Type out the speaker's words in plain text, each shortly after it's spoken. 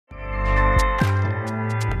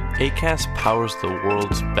Acast powers the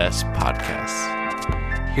world's best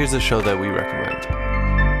podcasts. Here's a show that we recommend.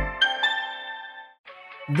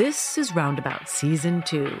 This is Roundabout Season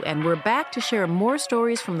 2, and we're back to share more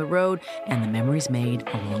stories from the road and the memories made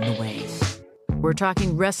along the way. We're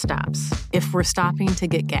talking rest stops, if we're stopping to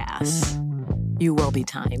get gas. You will be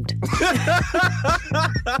timed.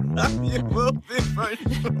 You will be for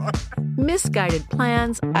sure. Misguided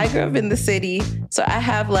plans. I grew up in the city, so I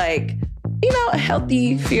have a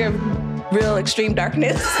healthy fear of real extreme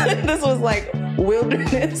darkness. This was like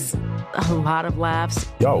wilderness. A lot of laughs.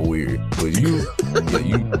 Y'all weird, but you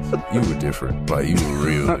were different. Like, you were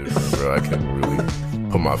real different, bro. I can't really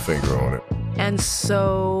put my finger on it. And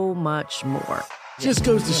so much more. Just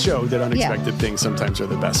goes to show that unexpected things sometimes are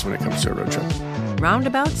the best when it comes to a road trip.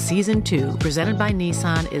 Roundabout Season 2, presented by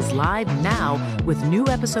Nissan, is live now with new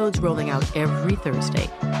episodes rolling out every Thursday.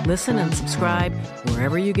 Listen and subscribe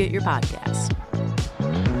wherever you get your podcasts.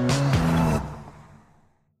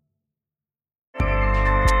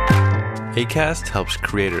 Acast helps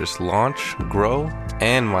creators launch, grow,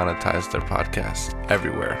 and monetize their podcasts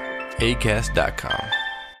everywhere. Acast.com.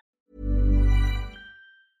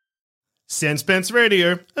 Sense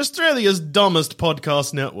Radio, Australia's dumbest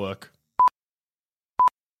podcast network.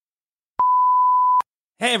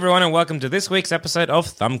 Hey everyone, and welcome to this week's episode of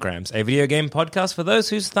Thumb Cramps, a video game podcast for those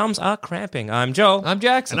whose thumbs are cramping. I'm Joel. I'm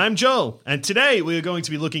Jackson. And I'm Joel. And today we are going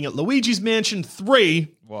to be looking at Luigi's Mansion 3.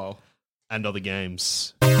 Whoa. And other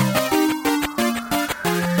games.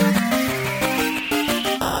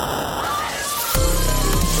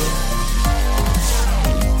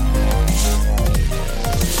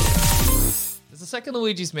 The second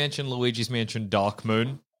Luigi's Mansion Dark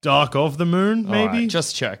Moon. Dark of the Moon, maybe? All right,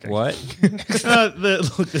 just checking. What?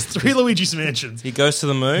 Look, there's 3 Luigi's Mansions. He goes to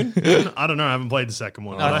the moon? I don't know, I haven't played the second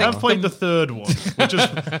one. But I have played the third one, which is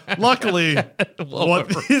luckily what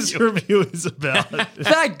this review is about.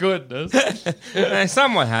 Thank goodness.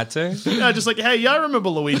 Someone had to. Yeah, just like, hey, I remember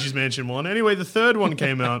Luigi's Mansion 1. Anyway, the third one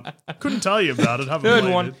came out. Couldn't tell you about it. Haven't Third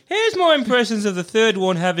played one. it. Here's my impressions of the third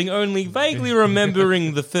one, having only vaguely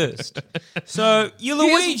remembering the first. So, you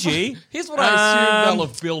Luigi. Here's what I assume they'll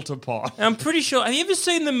have built upon. I'm pretty sure. Have you ever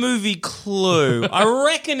seen the movie Clue? I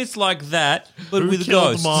reckon it's like that, but Who with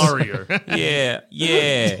killed ghosts. Mario?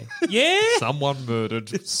 Yeah. Someone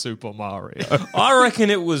murdered Super Mario. I reckon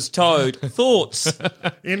it was Toad. Thoughts?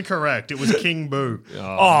 Incorrect. It was King Boo.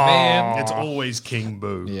 Oh, man. It's always King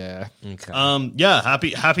Boo. Yeah.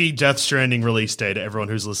 Okay. Happy Death Stranding release day to everyone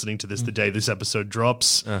who's listening to this the day this episode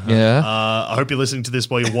drops. Yeah. I hope you're listening to this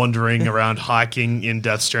while you're wandering around hiking in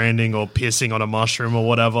Death Stranding or pissing on a mushroom or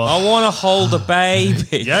whatever. I want to hold a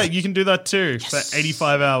baby. Yeah, you can do that too. For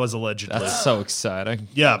 85 hours allegedly. That's so exciting.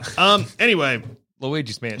 Yeah. Anyway,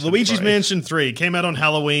 Luigi's Mansion. Mansion 3 came out on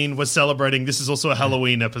Halloween. We're celebrating. This is also a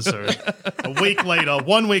Halloween episode. 1 week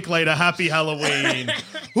later, happy Halloween.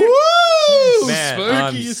 Woo! Man, spooky.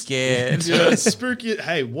 I'm scared. Yeah, spooky.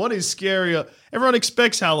 Hey, what is scarier? Everyone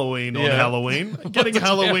expects Halloween on Halloween. Getting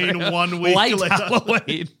Halloween 1 week Late later.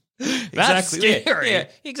 Halloween. That's Exactly. scary. Yeah,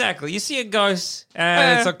 exactly. You see a ghost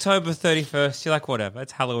and it's October 31st. You're like, whatever,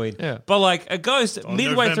 it's Halloween. Yeah. But like a ghost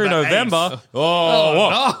midway through November November.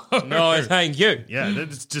 8th. No, thank you. Yeah,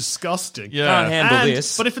 it's disgusting. Yeah. Can't handle And-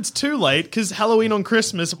 this. But if it's too late, because Halloween on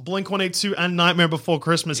Christmas, Blink-182 and Nightmare Before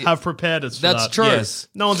Christmas have prepared us for That's that. true. Yes.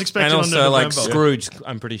 No one's expecting And on also, November. like Scrooge,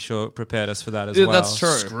 I'm pretty sure prepared us for that as Yeah, well. that's true.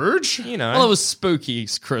 Scrooge? You know, Well, it was spooky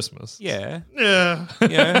Christmas. yeah. Yeah.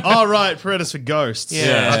 Yeah. Oh, right. Prepared us for ghosts.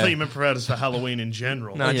 Yeah. I thought you meant prepared us for Halloween in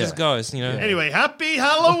general. No, just ghosts. You know. Anyway, happy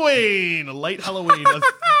Halloween! A late Halloween, a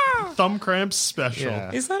Thumb Cramps special.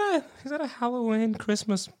 Yeah. Is that a Halloween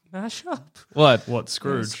Christmas mashup? What? What,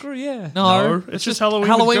 Scrooge? Screw yeah. No, it's just Halloween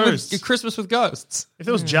with ghosts. Christmas with ghosts. If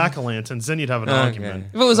there was jack-o'-lanterns, then you'd have an argument.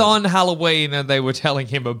 If it was on Halloween and they were telling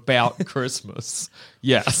him about Christmas,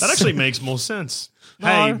 yes. That actually makes more sense.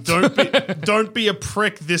 Hey, don't be a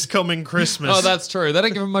prick this coming Christmas. Oh, that's true. They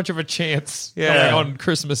don't give him much of a chance Yeah. on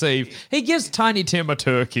Christmas Eve. He gives Tiny Tim a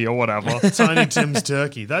turkey or whatever. Tiny Tim's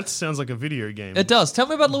Turkey. That sounds like a video game. It does. Tell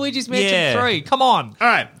me about Luigi's Mansion Yeah. 3. Come on. All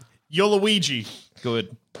right, you're Luigi.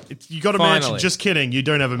 Good. You got a Finally. mansion. Just kidding. You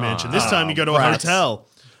don't have a mansion. This time you go to a rats. hotel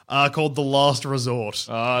called The Last Resort.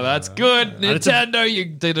 Oh, that's good. it's a- Nintendo, you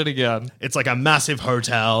did it again. It's like a massive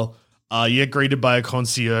hotel. You get greeted by a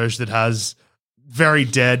concierge that has very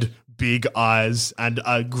dead, big eyes and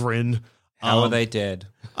a grin. How are they dead?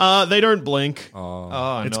 They don't blink.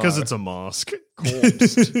 Oh, It's no. because it's a mask.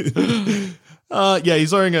 Yeah,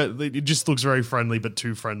 he's wearing it just looks very friendly, but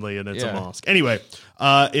too friendly, and it's a mask. Anyway,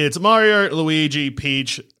 it's Mario, Luigi,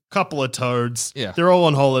 Peach, couple of Toads. Yeah. They're all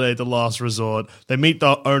on holiday at the Last Resort. They meet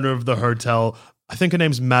the owner of the hotel, I think her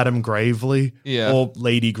name's Madame Gravely Yeah. or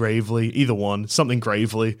Lady Gravely, either one, something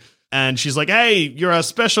Gravely. And she's like, hey, you're our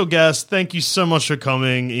special guest. Thank you so much for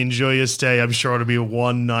coming. Enjoy your stay. I'm sure it'll be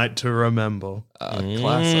one night to remember.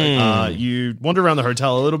 Classic. You wander around the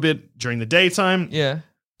hotel a little bit during the daytime. Yeah.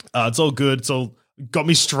 It's all good. It's all got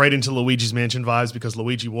me straight into Luigi's Mansion vibes because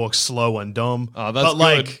Luigi walks slow and dumb. Oh, that's but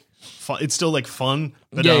like, good. it's still like fun.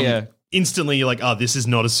 But Yeah. instantly you're like, oh, this is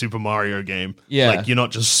not a Super Mario game. Yeah. Like you're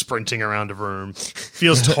not just sprinting around a room.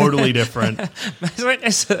 Feels totally different.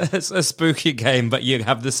 It's a spooky game, but you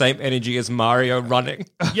have the same energy as Mario running.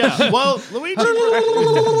 Yeah. Well, Luigi.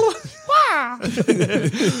 I'm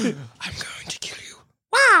going to kill you.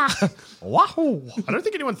 Wow. I don't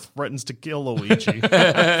think anyone threatens to kill Luigi.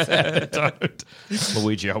 Don't.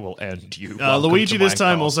 Luigi, I will end you. Luigi this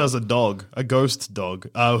time also has a dog, a ghost dog,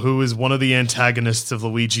 who is one of the antagonists of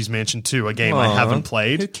Luigi's Mansion 2, a game I haven't Who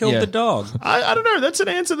played. killed Yeah. the dog? I don't know. That's an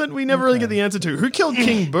answer that we never really get the answer to. Who killed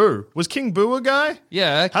King Boo? Was King Boo a guy?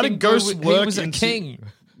 Yeah. How did King ghosts Boo, work He was a into- king.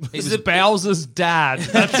 He was Bowser's dad.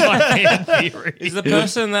 That's my fan theory. Is the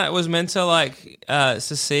person that was meant to like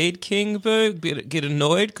secede King Boo get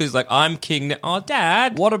annoyed because like I'm king now? Oh,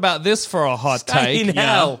 Dad, What about this for a hot Stay take? in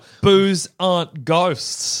hell. Boos aren't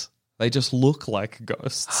ghosts. They just look like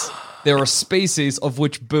ghosts. They're a species of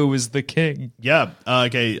which Boo is the king. Yeah.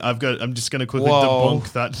 Okay. I'm just going to quickly Whoa.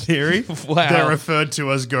 debunk that theory. Wow. They're referred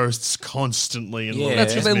to as ghosts constantly in Luigi's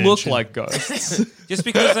That's because they Mansion. look like ghosts. Just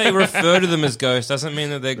because they refer to them as ghosts doesn't mean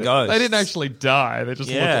that they're ghosts. They didn't actually die. They just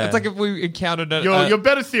Yeah. look. It's like if we encountered a. Your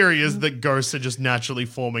better theory is that ghosts are just naturally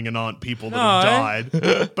forming and aren't people that have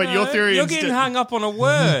died. But your theory You're instead- getting hung up on a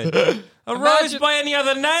word. A rose Imagine- by any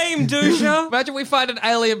other name, Dusha. Imagine we find an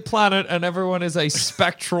alien planet and everyone is a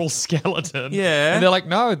spectral skeleton. Yeah. And they're like,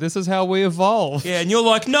 no, this is how we evolve. Yeah, and you're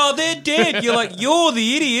like, no, they're dead. You're like, you're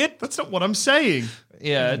the idiot. That's not what I'm saying.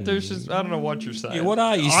 Yeah, there's just, I don't know what you're saying. Yeah, what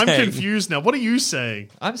are you I'm saying? confused now. What are you saying?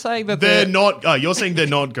 I'm saying that They're not. Oh, you're saying they're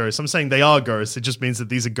not ghosts. I'm saying they are ghosts. It just means that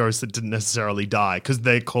these are ghosts that didn't necessarily die because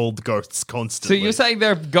they're called ghosts So constantly. you're saying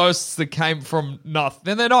they're ghosts that came from nothing.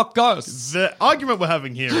 Then they're not ghosts. The argument we're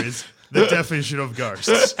having here is the definition of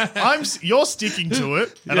ghosts. You're sticking to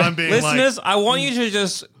it, and I'm being Listeners, I want you to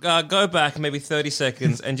just go back maybe 30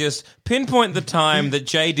 seconds and just pinpoint the time that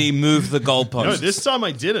JD moved the goalpost. like, no, this time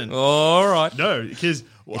I didn't. All right. No, because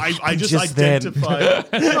I just Just then.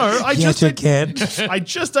 identified. No, I just again. I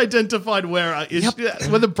just identified where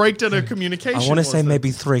where the breakdown of communication. I want to was say then.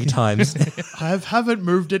 maybe 3 times. I haven't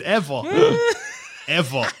moved it ever.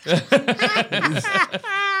 Ever.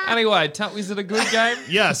 Anyway, is it a good game?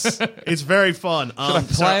 Yes, it's very fun.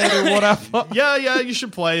 Play it or whatever. Yeah, you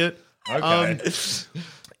should play it. Okay.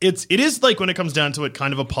 It is like when it comes down to it,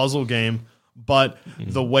 kind of a puzzle game, but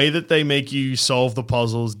the way that they make you solve the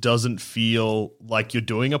puzzles doesn't feel like you're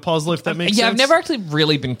doing a puzzle. If that makes sense. Yeah, I've never actually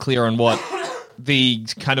really been clear on what the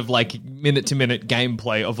kind of like minute-to-minute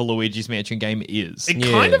gameplay of a Luigi's Mansion game is. It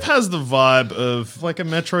kind of has the vibe of like a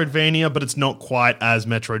Metroidvania, but it's not quite as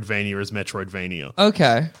Metroidvania as Metroidvania.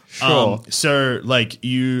 Okay, sure. So, like,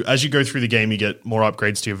 as you go through the game, you get more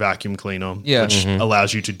upgrades to your vacuum cleaner, Yeah. which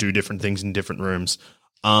allows you to do different things in different rooms,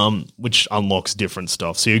 which unlocks different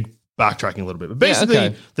stuff. So you're backtracking a little bit. But basically,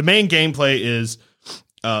 okay. the main gameplay is,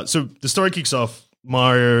 so the story kicks off,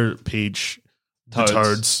 Mario, Peach, the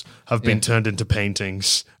Toads have been turned into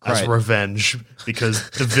paintings as Great. revenge because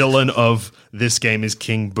the villain of this game is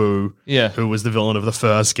King Boo, who was the villain of the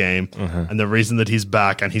first game. And the reason that he's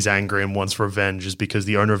back and he's angry and wants revenge is because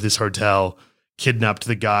the owner of this hotel kidnapped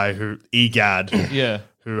the guy Egad,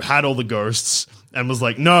 who had all the ghosts and was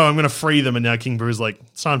like, no, I'm going to free them. And now King Boo's like,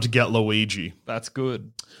 it's time to get Luigi. That's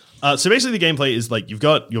good. So basically the gameplay is like, you've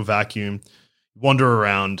got your vacuum, wander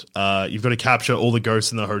around, you've got to capture all the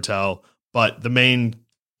ghosts in the hotel, but the main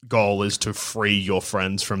goal is to free your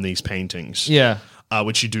friends from these paintings. Yeah.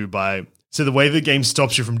 Which you do by... So the way the game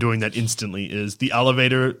stops you from doing that instantly is the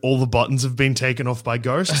elevator, all the buttons have been taken off by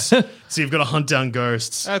ghosts. So you've got to hunt down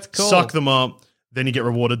ghosts, That's cool. suck them up, then you get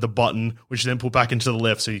rewarded the button, which you then pull back into the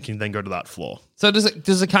lift so you can then go to that floor. So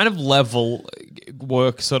does it kind of level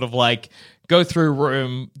work sort of like go through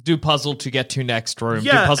room, do puzzle to get to next room,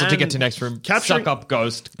 Yeah, do puzzle to and get to next room, capturing- suck up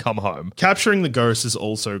ghost, come home. Capturing the ghosts is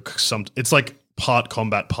also it's like part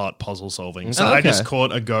combat, part puzzle solving. So Oh, I okay. just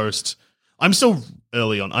caught a ghost. I'm still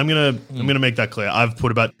early on. I'm gonna make that clear. I've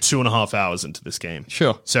put about 2.5 hours into this game.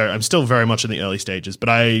 Sure. So I'm still very much in the early stages, but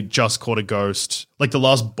I just caught a ghost. Like the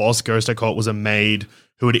last boss ghost I caught was a maid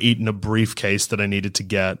who had eaten a briefcase that I needed to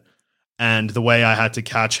get. And the way I had to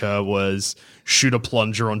catch her was shoot a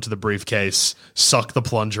plunger onto the briefcase, suck the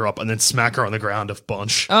plunger up, and then smack her on the ground a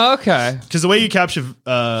bunch. Oh, okay. Because the way you capture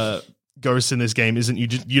ghosts in this game isn't you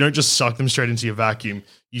don't just suck them straight into your vacuum.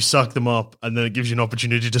 You suck them up, and then it gives you an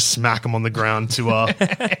opportunity to smack them on the ground to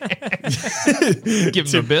give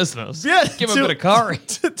them a business. Yeah, give them a bit of curry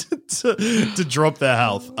to drop their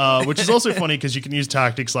health, which is also funny because you can use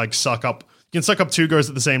tactics like suck up. You can suck up 2 ghosts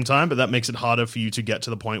at the same time, but that makes it harder for you to get to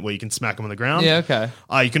the point where you can smack them on the ground. Yeah, okay.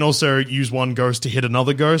 You can also use one ghost to hit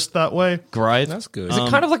another ghost that way. Great. That's good. Is it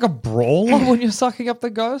kind of like a brawler when you're sucking up the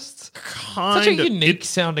ghosts? Kind Such a of. unique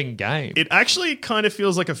sounding game. It actually kind of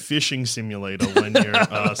feels like a fishing simulator when you're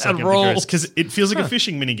sucking up the ghosts, because it feels like a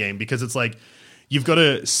fishing minigame, because it's like you've got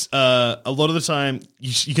to, a lot of the time,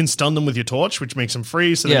 you can stun them with your torch, which makes them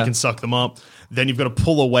free, so then you can suck them up. Then you've got to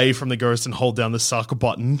pull away from the ghost and hold down the suck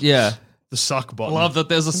button. Yeah. The suck button. Love that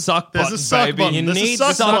there's a suck button, There's a suck baby. button. You There's a need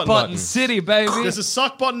suck suck button. button city, baby. There's a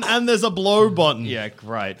suck button and there's a blow button. Yeah,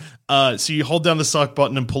 great. So you hold down the suck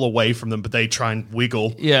button and pull away from them, but they try and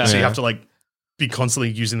wiggle. Yeah. So you Yeah. have to like be constantly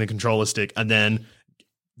using the controller stick, and then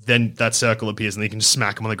that circle appears, and then you can just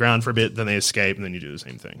smack them on the ground for a bit. Then they escape, and then you do the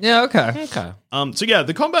same thing. Yeah, okay. Okay. So yeah,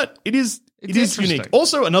 the combat it is interesting. unique.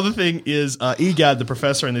 Also, another thing is Egad, the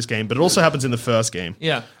professor in this game, but it also happens in the first game.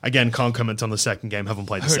 Yeah. Again, can't comment on the second game. Haven't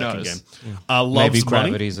played the Who second knows? game. Loves Maybe money.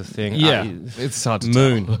 gravity's a thing. Yeah. It's hard to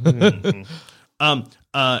Moon.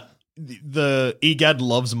 The Egad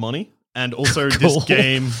loves money, and also this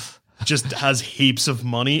game just has heaps of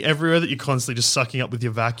money everywhere that you're constantly just sucking up with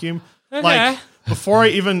your vacuum. Like before I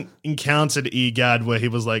even encountered Egad, where he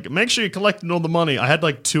was like, "Make sure you're collecting all the money," I had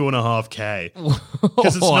like 2.5K,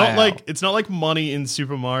 because it's not like money in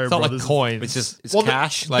Super Mario It's not Brothers. like coins. It's just Well,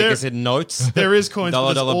 cash. Like, there- is it notes? There is coins,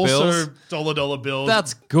 but Dollar there's also bills? dollar bills.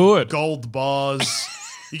 That's good. Gold bars.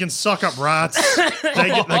 You can suck up rats.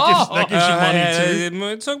 That gives you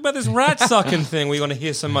money too. Talk about this rat sucking thing we want to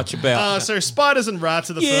hear so much about. So spiders and rats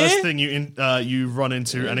are the first thing you run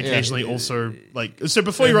into, and occasionally also so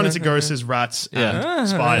before you run into ghosts, there's rats and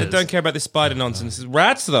spiders. Don't care about this spider nonsense. It's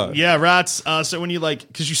rats though. Yeah, rats. So when you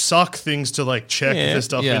because you suck things to check if there's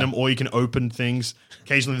stuff in them, or you can open things.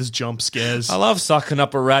 Occasionally there's jump scares. I love sucking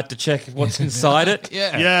up a rat to check what's inside it.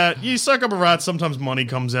 Yeah, you suck up a rat, sometimes money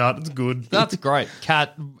comes out. It's good. That's great.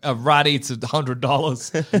 A rat eats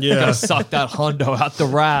 $100. Yeah. Gotta suck that hundo out the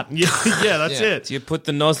rat. Yeah, that's it. Do you put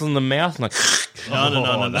the nozzle in the mouth and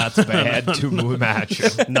No. That's bad to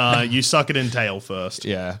imagine. No, you suck it in tail first.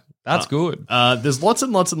 Yeah. That's good. There's lots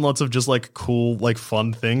and lots and lots of just cool,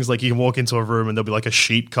 fun things. Like you can walk into a room and there'll be a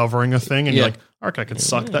sheet covering a thing, and you're like, okay, I can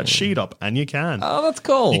suck that sheet up, and you can. Oh, that's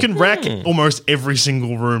cool. You can wreck almost every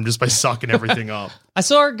single room just by sucking everything up. I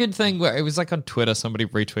saw a good thing where it was on Twitter, somebody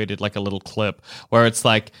retweeted a little clip where it's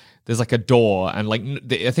there's a door, and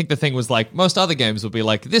I think the thing was most other games would be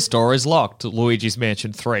this door is locked, Luigi's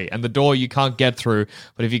Mansion 3, and the door you can't get through,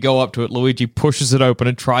 but if you go up to it, Luigi pushes it open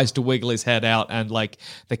and tries to wiggle his head out, and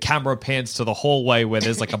the camera pans to the hallway where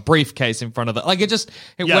there's a briefcase in front of it.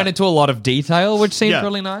 It went into a lot of detail, which seemed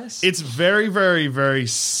really nice. It's very, very, very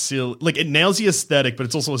silly. It nails the aesthetic, but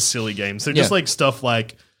it's also a silly game. So just stuff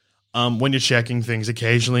when you're checking things,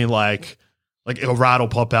 occasionally a rat will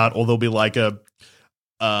pop out, or there'll be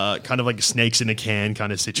a kind of snakes in a can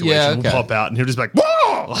kind of situation will pop out, and he'll just be like,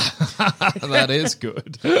 "Whoa!" That is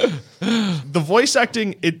good. The voice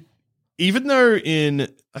acting, even though in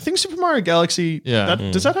I think Super Mario Galaxy,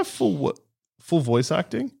 does that have full voice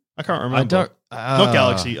acting? I can't remember. I don't. Not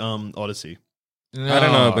Galaxy, Odyssey. I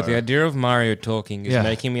don't know, but the idea of Mario talking is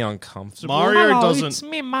making me uncomfortable. Mario doesn't. It's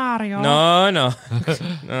me, Mario. No. No,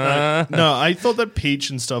 I thought that Peach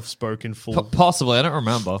and stuff spoke in full. Possibly, I don't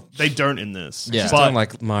remember. They don't in this. Yeah. Just But don't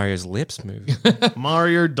like Mario's lips moving.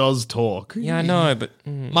 Mario does talk. Yeah, I know, but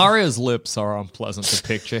Mario's lips are unpleasant to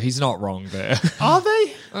picture. He's not wrong there. Are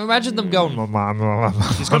they? Imagine them going.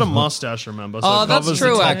 He's got a mustache, remember? So Oh, it that's covers the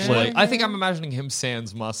true. top Actually, lip. I think I'm imagining him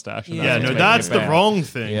sans mustache. and Yeah, that's no, making that's it the bad. wrong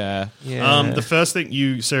thing. Yeah. The first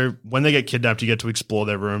thing so when they get kidnapped, you get to explore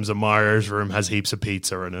their rooms, and Mario's room has heaps of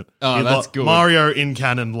pizza in it. Oh, that's good. Mario in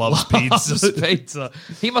canon loves pizza. Loves pizza.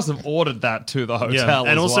 He must have ordered that to the hotel. Yeah, and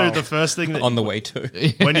as also well. the first thing that on the way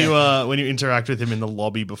to. when you interact with him in the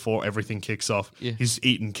lobby before everything kicks off, he's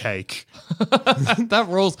eating cake. that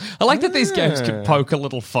rules. I like that these games can poke a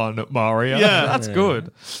little fun at Mario. Yeah. That's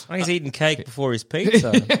good. He's eating cake before his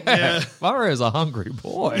pizza. Yeah, Mario's a hungry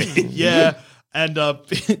boy. yeah, and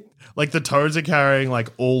Like the Toads are carrying like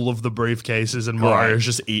all of the briefcases, and Mario's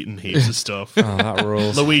just eating heaps of stuff. Oh, that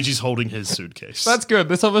rules. Luigi's holding his suitcase. That's good.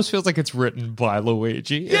 This almost feels like it's written by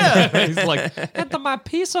Luigi. Yeah. He's like, enter my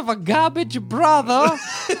piece of a garbage, brother.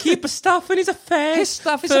 Keep a stuff in his face. His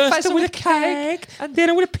stuff is a face with a cake. and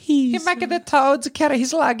then with a piece. He's making the Toads carry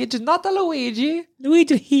his luggage, not the Luigi.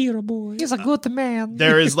 Luigi hero boy. He's a good man.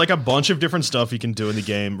 There is like a bunch of different stuff you can do in the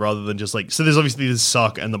game rather than just like, so there's obviously the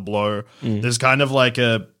suck and the blow. There's kind of like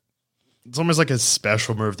it's almost like a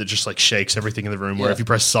special move that just like shakes everything in the room, where if you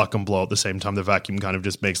press suck and blow at the same time, the vacuum kind of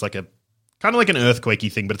just makes like an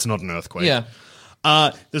earthquakey thing, but it's not an earthquake. Yeah.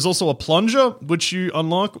 There's also a plunger, which you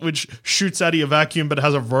unlock, which shoots out of your vacuum, but it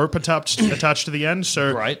has a rope attached to the end.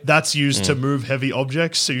 So that's used to move heavy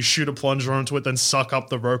objects. So you shoot a plunger onto it, then suck up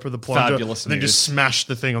the rope of the plunger, Fabulous and then news. just smash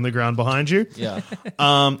the thing on the ground behind you. Yeah.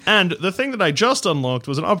 And the thing that I just unlocked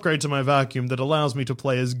was an upgrade to my vacuum that allows me to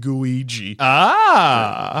play as Gooigi.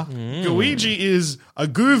 Gooigi is a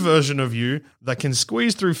goo version of you that can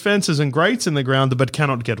squeeze through fences and grates in the ground, but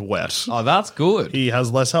cannot get wet. Oh, that's good. He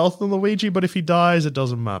has less health than Luigi, but if he dies, it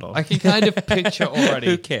doesn't matter. I can kind of picture already.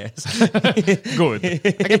 Who cares? Good. I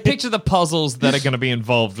can picture the puzzles that are going to be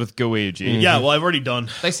involved with Gooigi. Yeah, well, I've already done.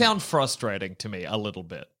 They sound frustrating to me a little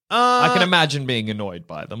bit. I can imagine being annoyed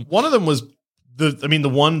by them. One of them was the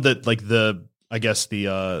one that like like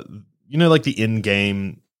the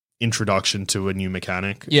in-game introduction to a new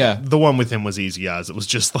mechanic. Yeah. The one with him was easy as. It was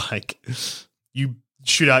just like you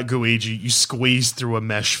shoot out Gooigi, you squeeze through a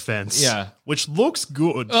mesh fence. Yeah. Which looks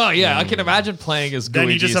good. Oh, yeah. I can imagine playing as Gooigi. Then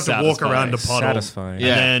you just have to walk satisfying. around a puddle. Satisfying.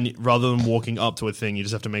 Yeah. And then rather than walking up to a thing, you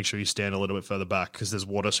just have to make sure you stand a little bit further back because there's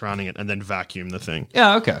water surrounding it, and then vacuum the thing.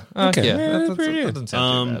 Yeah, okay. Okay. Yeah, Yeah, that doesn't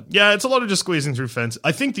sound too bad. Yeah, it's a lot of just squeezing through fence.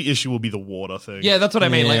 I think the issue will be the water thing. Yeah, that's what I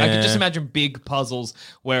mean. Like, I can Yeah. just imagine big puzzles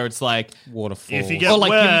where it's like, Waterfall. If you get or like,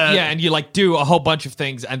 wet, and you like do a whole bunch of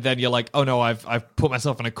things, and then you're like, oh no, I've put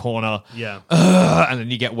myself in a corner, yeah, and then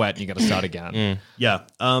you get wet and you got to start again. yeah.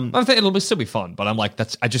 I think it'll still be fun, but I'm like,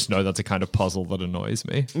 I just know that's a kind of puzzle that annoys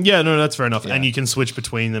me. Yeah, no, that's fair enough. And you can switch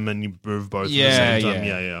between them and you move both at the same time.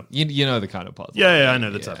 Yeah. You know the kind of puzzle. Yeah, I know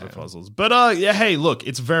the type of puzzles. But yeah, hey, look,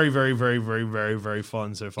 it's very, very, very, very, very, very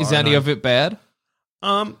fun so far. Is any and of it bad?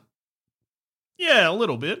 yeah, a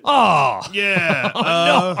little bit. Oh, Yeah.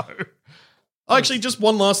 no. Actually, just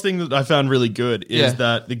one last thing that I found really good is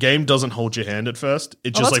that the game doesn't hold your hand at first.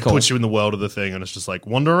 It just that's like cool. puts you in the world of the thing, and it's just like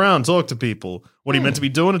wander around, talk to people. What are you meant to be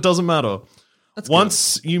doing? It doesn't matter.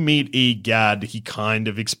 Once you meet Egad, he kind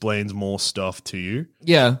of explains more stuff to you.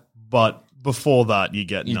 Yeah. But before that, you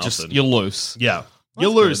get nothing. You're loose. Yeah.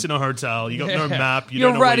 You're loose in a hotel. You got no map. You don't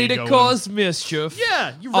You're know where ready you're to going. cause mischief.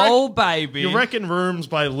 Yeah. Oh, baby. You're wrecking rooms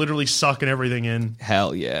by literally sucking everything in.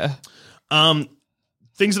 Hell yeah.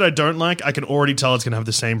 Things that I don't like, I can already tell it's going to have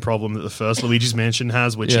the same problem that the first Luigi's Mansion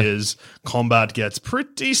has, which is combat gets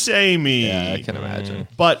pretty samey. Yeah, I can imagine.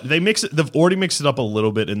 But they've already mixed it up a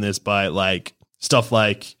little bit in this by like stuff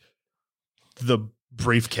like the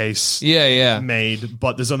briefcase made,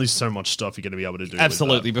 but there's only so much stuff you're going to be able to do.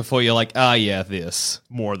 Absolutely. Before you're like, this.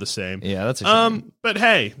 More of the same. Yeah, that's a shame. But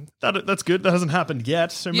hey, that's good. That hasn't happened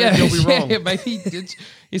yet, so maybe you'll be wrong. Yeah, maybe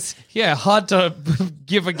it's hard to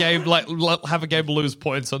give a game have a game lose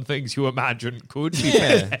points on things you imagine could be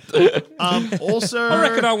bad. Also, I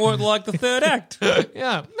reckon I won't like the third act.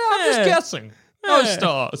 Yeah, no, I'm just guessing. No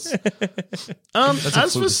stars.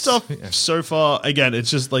 as for stuff so far, again, it's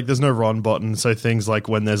just like there's no run button. So things like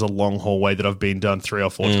when there's a long hallway that I've been done 3 or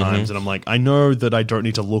 4 times, and I'm like, I know that I don't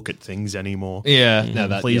need to look at things anymore. Yeah,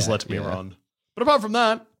 no, Please let me run. But apart from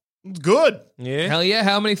that, it's good. Yeah. Hell yeah!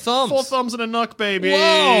 How many thumbs? 4 thumbs and a knuck, baby.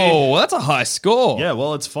 Whoa, that's a high score. Yeah,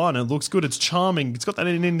 well, it's fun. It looks good. It's charming. It's got that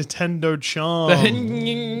Nintendo charm.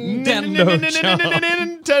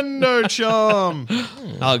 Nintendo charm.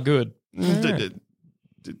 Oh, good.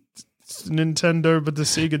 Nintendo, but the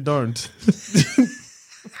Sega don't.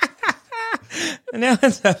 And now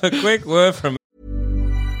let's have a quick word from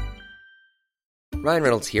Ryan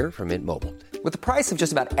Reynolds here from Mint Mobile. With the price of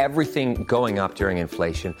just about everything going up during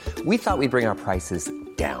inflation, we thought we'd bring our prices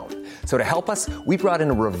down. So to help us, we brought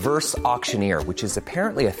in a reverse auctioneer, which is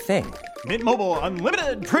apparently a thing. Mint Mobile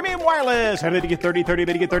Unlimited Premium Wireless. How to get 30, 30,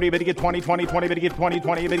 bit to get 30, bit to get 20, 20, 20, bit to get 20,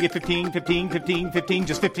 20, bit to get 15, 15, 15, 15,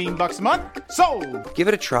 just $15 a month? Sold! Give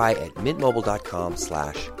it a try at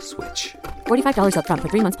mintmobile.com/switch. $45 up front for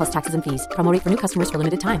 3 months plus taxes and fees. Promo rate for new customers for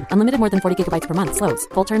limited time. Unlimited more than 40 gigabytes per month. Slows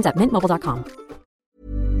full terms at mintmobile.com.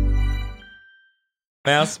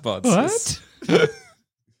 mouse spots.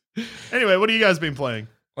 Anyway, what have you guys been playing?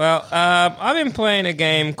 Well, I've been playing a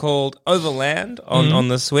game called Overland on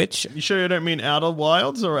the Switch. You sure you don't mean Outer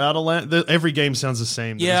Wilds or Outer Land? Every game sounds the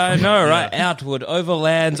same. Yeah, I know, right? Outward,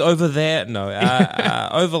 Overlands, over there. No,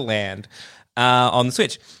 Overland on the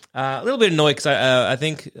Switch. A little bit annoyed because I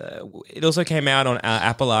think it also came out on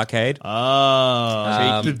Apple Arcade.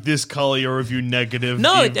 Did this color your review negative?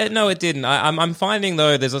 No, it didn't. I'm finding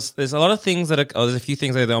though there's a lot of things that are there's a few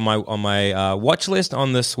things that are on my watch list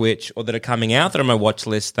on the Switch or that are coming out that are on my watch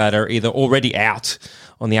list that are either already out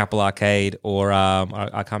on the Apple Arcade or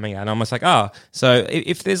are coming out. And I'm just like, so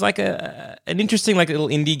if there's like an interesting like little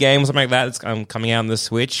indie game or something like that that's coming out on the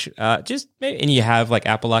Switch, and you have like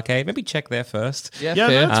Apple Arcade, maybe check there first. Yeah,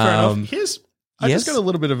 that's fair enough. I just got a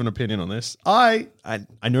little bit of an opinion on this. I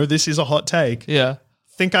know this is a hot take. Yeah.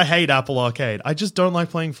 Think I hate Apple Arcade. I just don't like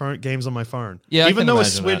playing games on my phone. Yeah, even though a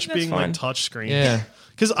imagine Switch that. being That's like fine. touchscreen. Yeah.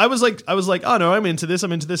 Because I was like, oh no, I'm into this.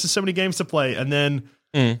 There's so many games to play, and then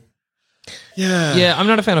Yeah, I'm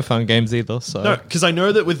not a fan of phone games either. So no, because I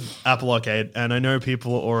know that with Apple Arcade, and I know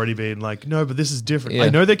people are already being like, no, but this is different. Yeah. I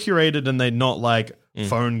know they're curated and they're not like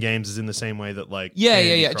phone games is in the same way that like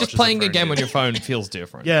Candy Crush Just is playing a phone game on your phone feels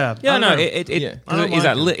different. Yeah, Yeah, I no, don't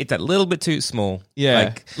know. it's that little bit too small. Yeah,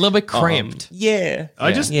 like, a little bit cramped. Yeah,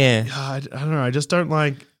 I don't know. I just don't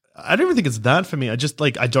like. I don't even think it's that for me. I just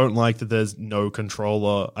like. I don't like that there's no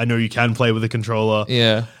controller. I know you can play with a controller.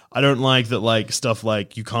 Yeah. I don't like that. Like stuff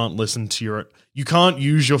like you can't listen to you can't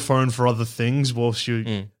use your phone for other things whilst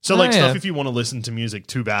you. So like stuff if you want to listen to music,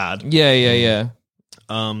 too bad. Yeah.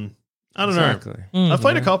 I don't know. I've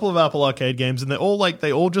played a couple of Apple Arcade games, and they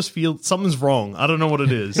all just feel something's wrong. I don't know what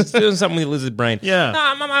it is. It's doing something with the lizard brain. Yeah.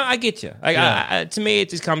 No, I get you. To me, it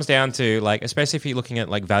just comes down to like, especially if you're looking at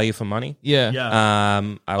like value for money. Yeah. Yeah.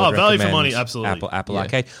 I would value for recommend money, absolutely. Apple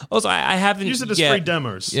Arcade. Also, I haven't Use it as free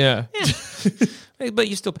demos. Yeah. but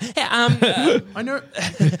you still. I know.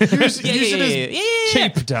 Use it as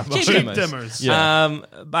Cheap demos. cheap demos. Yeah.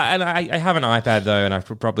 But I have an iPad though, and I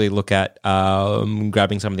could probably look at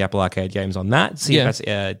grabbing some of the Apple Arcade games on that. See if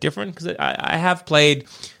that's different, because I have played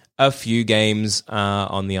a few games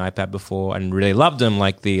on the iPad before and really loved them,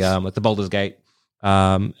 like the Baldur's Gate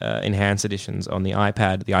enhanced editions on the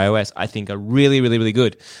iPad, the iOS. I think are really, really, really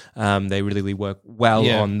good. They really work well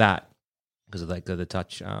on that because of like the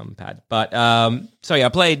touch pad. But I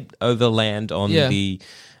played Overland on the.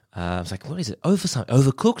 I was like, what is it?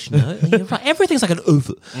 Overcooked? No, you're right. Everything's like an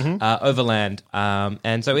Overland.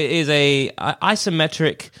 And so it is a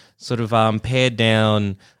isometric sort of pared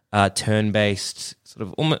down, turn-based sort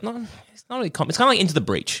of almost. It's not really it's kind of like Into the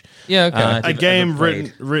Breach. Yeah, okay. A game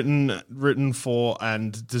written for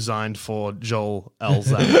and designed for Joel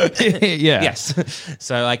Elzak. Yeah. Yes.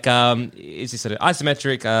 So like it's this sort of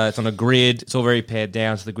isometric, it's on a grid, it's all very pared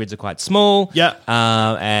down, so the grids are quite small. Yeah.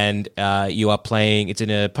 And you are playing, it's in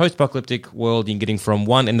a post-apocalyptic world, you're getting from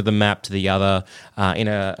one end of the map to the other in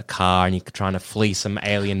a car, and you're trying to flee some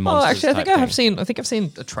alien monsters. Oh, actually, type I thing. think I've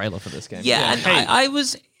seen a trailer for this game. Yeah, and I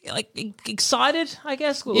was like excited, I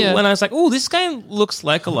guess, Yeah. when I was like, oh, this game looks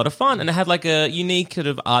like a lot of fun, and it had like a unique sort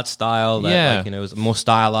of art style that like, was more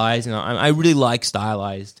stylized. I really like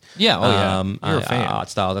stylized Yeah, you're a fan. art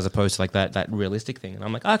styles as opposed to like that realistic thing. And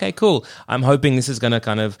I'm like, okay, cool. I'm hoping this is going to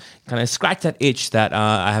kind of scratch that itch that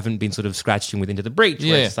I haven't been sort of scratching with Into the Breach.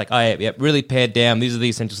 Where it's just like, really pared down. These are the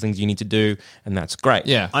essential things you need to do, and that's great.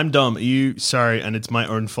 Yeah. I'm dumb. Sorry, and it's my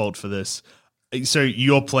own fault for this. So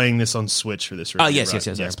you're playing this on Switch for this review, Yes.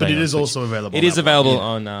 But it is also available. It is available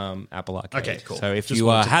on Apple Arcade. Okay, cool. So if Just you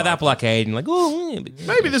wanted to have clarify. Apple Arcade and like,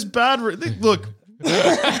 Maybe this bad. Look,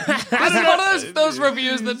 This is one of those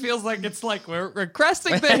reviews that feels like it's like we're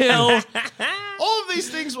cresting the hill. all of these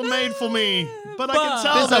things were made for me, but I can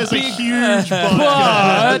tell There's there's a a big huge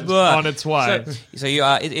but. But on its way. So you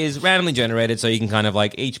are. It is randomly generated, so you can kind of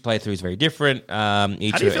like each playthrough is very different. Each How do you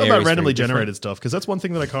feel area about is randomly very different. generated stuff? Because that's one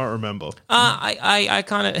thing that I can't remember. I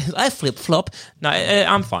kind of I flip flop. No,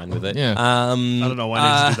 I'm fine with it. Yeah. I don't know why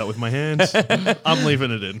I need to do that with my hands. I'm leaving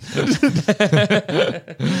it in.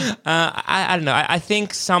 I don't know. I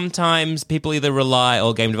think sometimes people either rely,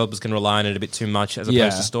 or game developers can rely on it a bit too much as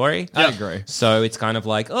opposed to story. I agree. So it's kind of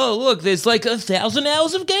like, oh, look, there's like 1,000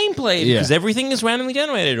 hours of gameplay because everything is randomly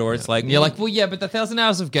generated, or it's like, You're like, well, yeah, but the 1,000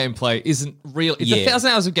 hours of gameplay isn't real. It's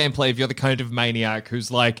 1,000 hours of gameplay if you're the kind of maniac who's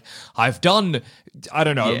like, I've done I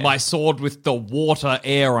don't know, my sword with the water,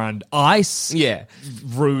 air, and ice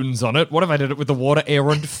runes on it. What if I did it with the water, air,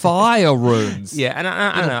 and fire runes? Yeah, and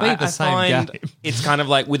I don't know. I find it's kind of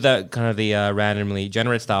like with the kind of the randomly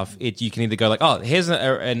generate stuff. You can either go like, oh, here's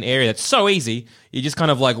an area that's so easy. You just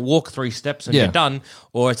kind of like walk 3 steps and you're done.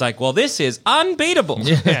 Or it's like, well, this is unbeatable.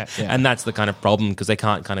 Yeah. And that's the kind of problem because they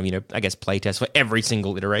can't kind of, I guess, play test for every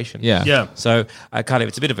single iteration. Yeah. So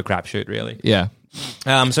it's a bit of a crapshoot, really. Yeah.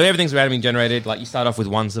 So everything's randomly generated. Like you start off with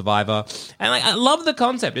 1 survivor, and like I love the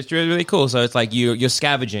concept. It's really, really cool. So it's like you're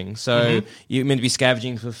scavenging. So you're meant to be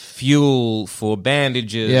scavenging for fuel, for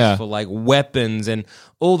bandages, for like weapons, and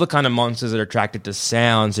all the kind of monsters that are attracted to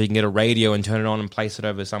sound. So you can get a radio and turn it on and place it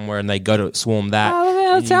over somewhere, and they go to swarm that.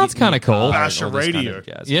 Oh, that sounds kind of cool. Bash a radio.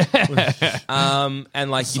 Kind of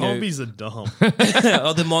and like zombies are dumb.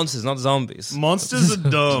 Oh, the monsters, not zombies. Monsters are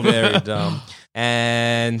dumb. Very dumb.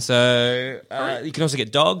 And so you can also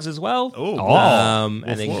get dogs as well. And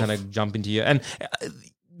then kind of jump into your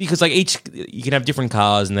because like you can have different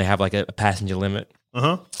cars and they have like a passenger limit.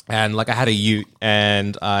 And like I had a ute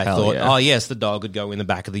and I thought, oh yes, the dog would go in the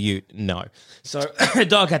back of the ute. No. So the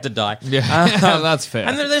dog had to die. Yeah, that's fair.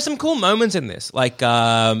 And there's some cool moments in this. Like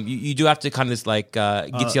you do have to kind of just like get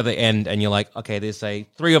to the other end and you're like, okay, there's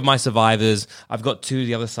 3 of my survivors. I've got 2 to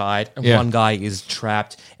the other side and 1 guy is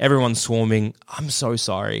trapped. Everyone's swarming. I'm so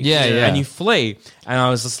sorry. Yeah. And you flee. And I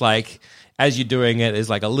was just like, as you're doing it, there's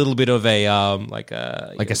like a little bit of a like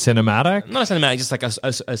a cinematic, not a cinematic, just like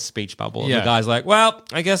a speech bubble. And the guy's like, "Well,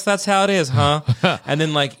 I guess that's how it is, huh?" And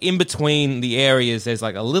then like in between the areas, there's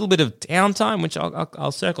like a little bit of downtime, which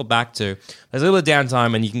I'll circle back to. There's a little bit of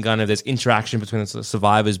downtime, and you can there's interaction between the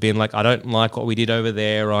survivors, being like, "I don't like what we did over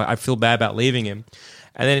there," or "I feel bad about leaving him."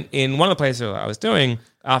 And then in one of the places I was doing,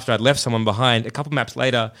 after I'd left someone behind, a couple maps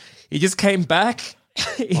later, he just came back.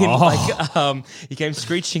 He came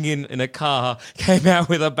screeching in a car, came out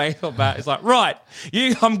with a baseball bat. It's like, right,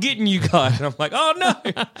 I'm getting you guys. And I'm like, oh no.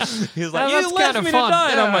 He was like, you left me to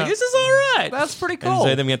die. And I'm like, this is all right. That's pretty cool. And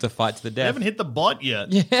so then we had to fight to the I death. haven't hit the bot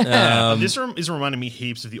yet. Yeah. This is reminding me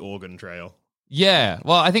heaps of the Oregon Trail. Yeah,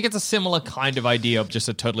 well, I think it's a similar kind of idea of just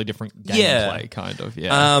a totally different gameplay, kind of.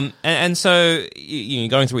 Yeah, and so you're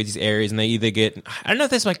going through these areas, and they either get, I don't know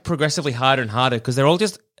if it's like progressively harder and harder because they're all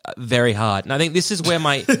just very hard. And I think this is where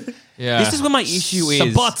my this is where my issue is.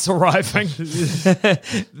 The bots arriving.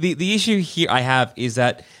 The issue here I have is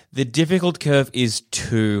that the difficult curve is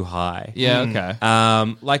too high. Yeah,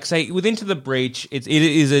 okay. Like say with Into the Breach,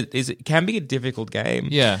 it can be a difficult game.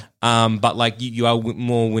 Yeah. But like you are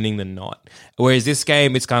more winning than not. Whereas this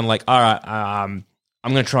game, it's kind of like, all right,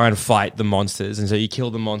 I'm going to try and fight the monsters. And so you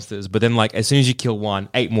kill the monsters, but then like as soon as you kill one,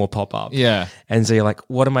 8 more pop up. Yeah. And so you're like,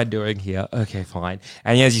 what am I doing here? Okay, fine.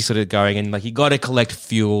 And as you sort of going and like you got to collect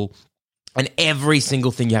fuel. And every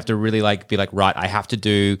single thing you have to really like be like, right, I have to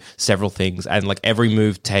do several things. And like every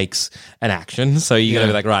move takes an action. So you got to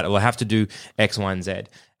be like, right, well, I have to do X, Y, and Z.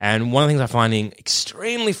 And one of the things I'm finding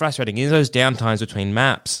extremely frustrating is those downtimes between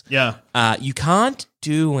maps. Yeah. You can't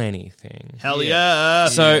do anything. Hell yeah.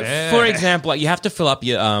 So, for example, like you have to fill up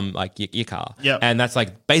your your car. Yeah. And that's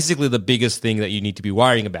like basically the biggest thing that you need to be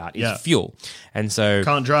worrying about is fuel. And so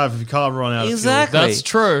can't drive if your car run out of fuel. That's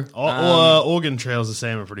true. Or Oregon Trail's the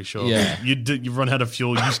same, I'm pretty sure. Yeah. You run out of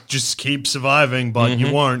fuel, you just keep surviving, but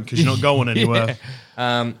you won't because you're not going anywhere.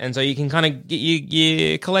 And so you can kind of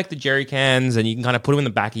you collect the jerry cans and you can kind of put them in the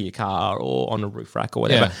back of your car or on a roof rack or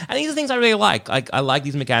whatever. Yeah. And these are things I really like. I like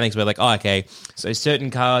these mechanics where like, oh, okay, so certain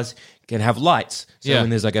cars can have lights. So when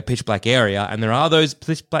there's like a pitch black area, and there are those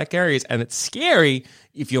pitch black areas, and it's scary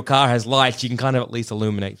if your car has lights, you can kind of at least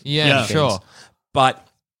illuminate. Yeah, sure. But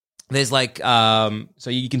there's like, so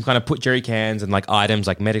you can kind of put jerry cans and like items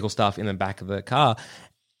like medical stuff in the back of the car.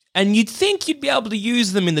 And you'd think you'd be able to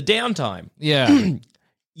use them in the downtime. Yeah.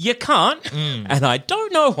 You can't, and I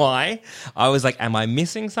don't know why. I was like, am I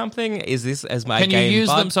missing something? Is this as my Can game you use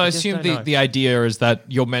bug? them? So I assume the idea is that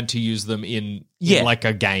you're meant to use them in like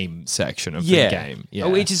a game section of the game. Yeah.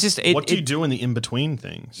 Which is just... what do you do in the in-between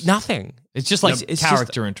things? Nothing. It's just like it's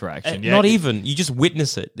character interaction. Not even. You just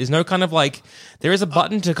witness it. There's no kind of like... There is a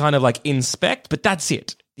button to kind of like inspect, but that's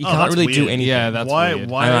it. You can't really do anything. Yeah, that's weird.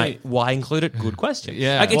 Why include it? Good question.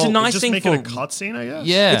 Yeah. Like, it's a nice thing make for... it a cutscene, I guess?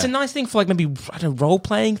 Yeah. It's a nice thing for like maybe a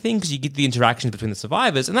role-playing thing because you get the interactions between the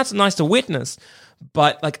survivors, and that's nice to witness.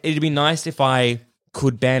 But like, it'd be nice if I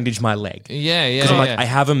could bandage my leg. Yeah. Because I'm like, I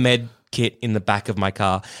have a med kit in the back of my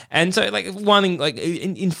car. And so like one thing, like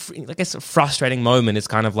in I guess a frustrating moment is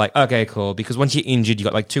kind of like, okay, cool. Because once you're injured, you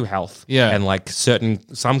got like 2 health. Yeah. And like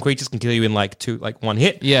some creatures can kill you in like 1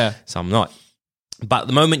 hit. Yeah. Some not. But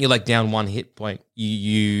the moment you're like down 1 hit point,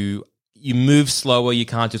 you you move slower, you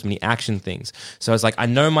can't do as many action things. So it's like, I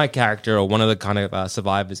know my character or one of the kind of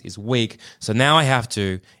survivors is weak, so now I have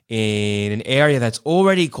to, in an area that's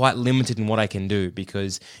already quite limited in what I can do,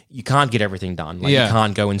 because you can't get everything done. Like, you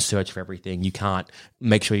can't go and search for everything. You can't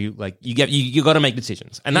make sure you got to make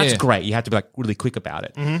decisions. And that's great. You have to be like really quick about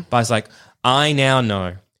it. But it's like, I now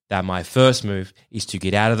know that my first move is to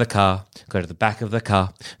get out of the car, go to the back of the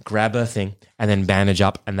car, grab a thing, and then bandage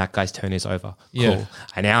up, and that guy's turn is over. Yeah. Cool.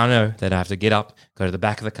 I now know that I have to get up, go to the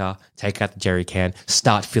back of the car, take out the jerry can,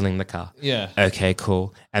 start filling the car. Yeah. Okay,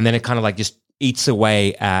 cool. And then it kind of like just eats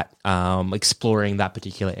away at exploring that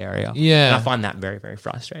particular area. Yeah. And I find that very, very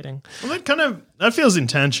frustrating. Well, that feels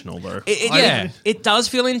intentional, though. It does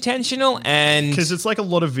feel intentional, and because it's like a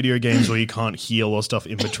lot of video games where you can't heal or stuff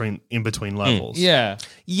in between levels. Yeah.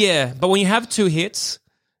 Yeah, but when you have 2 hits,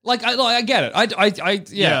 I get it. I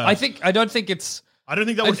don't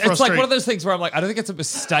think that would frustrate. It's like one of those things where I'm like, I don't think it's a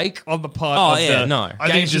mistake on the part of the no.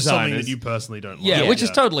 I think it's just something that you personally don't like. Yeah, which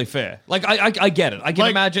is totally fair. Like, I get it. I can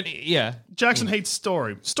imagine, Jackson hates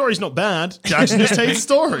story. Story's not bad. Jackson just hates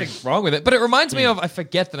story. Nothing wrong with it. But it reminds me of, I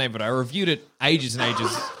forget the name, but I reviewed it ages and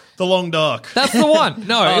ages. The Long Dark. That's the one.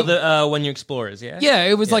 No. When you explorers, yeah? Yeah,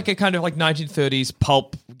 it was like a kind of like 1930s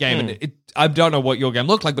pulp game. And I don't know what your game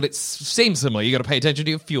looked like, but it seems similar. You got to pay attention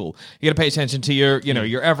to your fuel. You got to pay attention to your,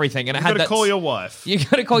 your everything. And you got to call your wife. You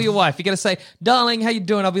got to call your wife. You got to say, "Darling, how you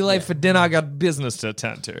doing? I'll be late for dinner. I got business to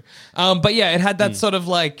attend to." But yeah, it had that sort of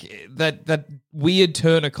like that weird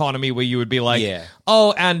turn economy where you would be like,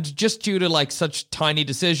 "Oh, and just due to like such tiny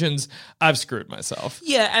decisions, I've screwed myself."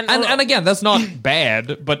 Yeah, and again, that's not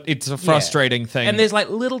bad, but it's a frustrating thing. And there's like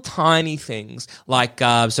little tiny things, like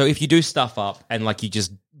so if you do stuff up and like you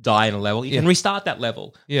just die in a level, you can restart that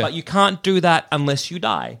level. Yeah. But you can't do that unless you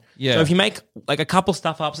die. Yeah. So if you make like a couple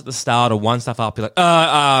stuff ups at the start or one stuff up, you're like,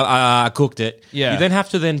 I cooked it. Yeah. You then have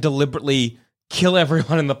to then deliberately kill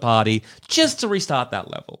everyone in the party just to restart that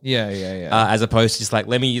level. Yeah. As opposed to just like,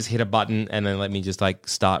 let me just hit a button and then let me just like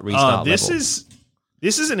restart level.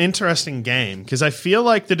 This is an interesting game because I feel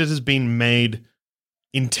like that it has been made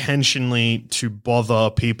intentionally to bother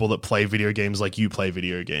people that play video games like you play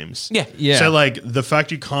video games. Yeah. So like the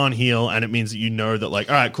fact you can't heal and it means that you know that like,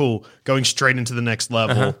 all right, cool, going straight into the next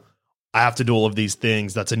level, I have to do all of these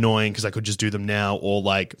things. That's annoying because I could just do them now, or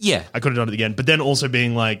like I could have done it again. But then also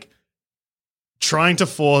being like trying to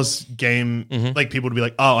force game like people to be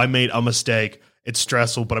like, oh, I made a mistake. It's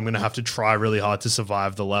stressful, but I'm going to have to try really hard to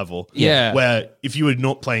survive the level. Yeah. Where if you were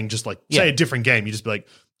not playing just like, say a different game, you just be like,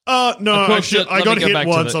 no, I got hit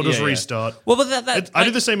once. I'll just restart. Well, but I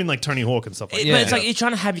do the same in like Tony Hawk and stuff like that. But it's like you're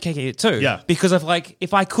trying to have your cake and eat it too. Yeah. Because of like,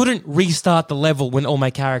 if I couldn't restart the level when all my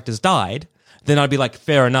characters died, then I'd be like,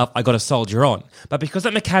 fair enough, I got to soldier on. But because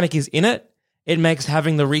that mechanic is in it, it makes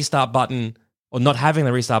having the restart button or not having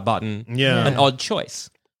the restart button an odd choice.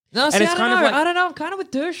 No, see, I don't know. I'm kind of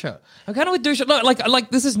with Dusha. No, like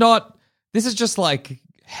this is just like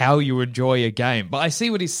how you enjoy a game. But I see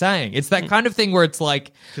what he's saying. It's that kind of thing where it's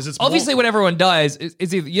like, it's obviously when everyone dies,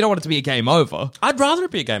 it's either you don't want it to be a game over. I'd rather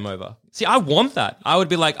it be a game over. See, I want that. I would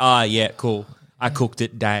be like, yeah, cool. I cooked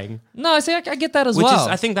it, dang. No, see, I get that as well.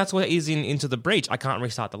 I think that's what is in Into the Breach. I can't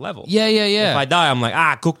restart the level. Yeah. If I die, I'm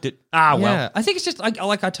like, cooked it. Well. Yeah, I think it's just, I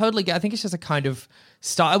totally get, I think it's just a kind of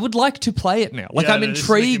style. I would like to play it now. Like, I'm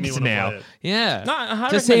intrigued now. Yeah. No,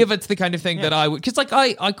 to see if it's the kind of thing that I would, because like,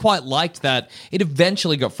 I quite liked that. It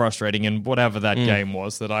eventually got frustrating in whatever that game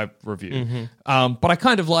was that I reviewed. But I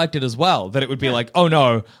kind of liked it as well, that it would be like, oh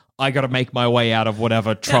no, I got to make my way out of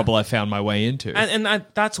whatever trouble I found my way into. And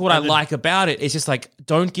that's what I like about it. It's just like,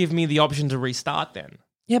 don't give me the option to restart then.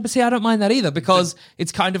 Yeah, but see, I don't mind that either because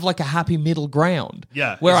it's kind of like a happy middle ground.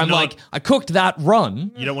 Yeah. Where I'm like, I cooked that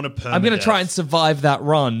run. You don't want to I'm going to try and survive that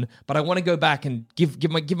run, but I want to go back and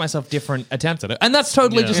give myself different attempts at it. And that's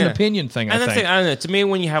totally just an opinion thing, I think. I don't know. To me,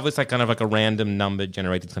 when you have this like kind of like a random number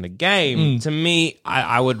generated kind of game, to me,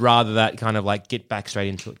 I would rather that kind of like get back straight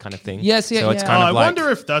into it kind of thing. Yes, yeah, it's kind of I like, wonder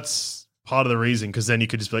if that's part of the reason, because then you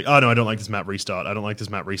could just be like, oh no, I don't like this map, restart. I don't like this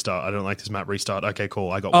map, restart. I don't like this map, restart. Okay, cool,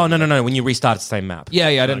 I got one. No. When you restart, it's the same map. Yeah,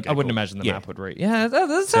 I wouldn't imagine the map would Yeah,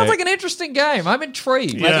 that sounds like an interesting game. I'm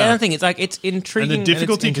intrigued. Yeah. Like, I don't think it's like, it's intriguing. And the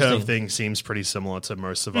difficulty curve thing seems pretty similar to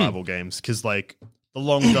most survival games, because like The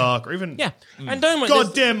Long Dark, or even and don't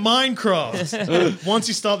goddamn Minecraft. Once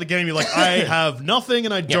you start the game, you're like, I have nothing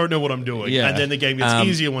and I don't know what I'm doing. Yeah. And then the game gets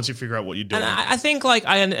easier once you figure out what you're doing. And I think like,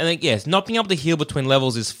 yes, not being able to heal between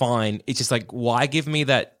levels is fine. It's just like, why give me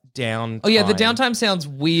that downtime. Oh yeah, the downtime sounds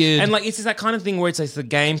weird. And like it's just that kind of thing where it's like the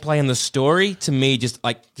gameplay and the story to me just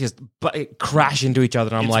crash into each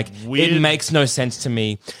other. And I'm like, weird. it makes no sense to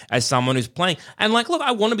me as someone who's playing. And like, look,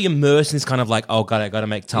 I want to be immersed in this kind of like, oh god, I got to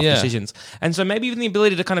make tough decisions. And so maybe even the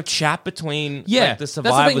ability to kind of chat between like, the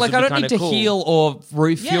survivors. That's the thing. Like, I would be don't need to cool. heal or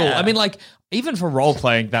refuel. Yeah. I mean, like, even for role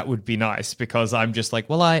playing, that would be nice because I'm just like,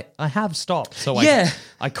 well, I have stopped, so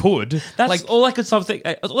I could. That's like all I could stop think.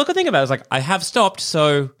 All I could think about is like, I have stopped,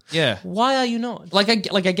 so why are you not? Like I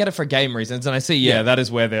get it for game reasons, and I see that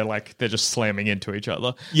is where they're just slamming into each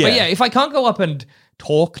other. Yeah. But if I can't go up and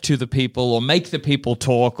talk to the people or make the people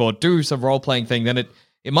talk or do some role playing thing, then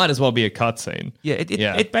it might as well be a cutscene. Yeah,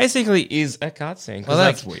 it basically is a cutscene. Well,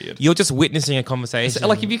 that's weird. You're just witnessing a conversation. So,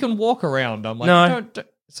 like if you can walk around, I'm like, No. don't.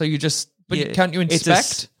 So you just. But can't you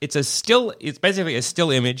inspect? It's basically a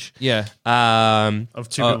still image. Yeah. Of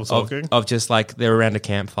two people talking. Of just like they're around a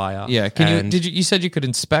campfire. Yeah. You said you could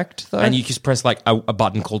inspect though? And you just press like a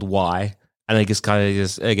button called Y, and it just kind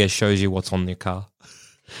of shows you what's on your car.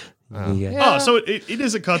 Oh, so it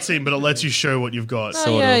is a cutscene, but it lets you show what you've got.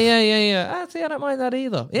 Yeah. See, I don't mind that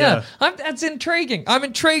either. Yeah. That's intriguing. I'm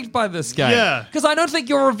intrigued by this game. Yeah. Because I don't think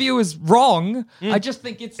your review is wrong. I just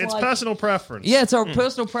think it's like... personal preference. Yeah, it's our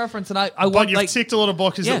personal preference, and I But want, you've like... ticked a lot of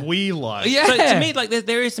boxes that we like. Yeah. So to me, like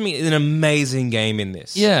there is to me an amazing game in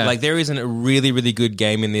this. Yeah. Like there isn't a really, really good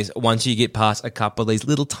game in this once you get past a couple of these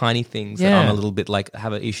little tiny things that Yeah. I'm a little bit like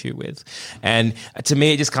have an issue with. And to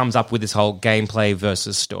me, it just comes up with this whole gameplay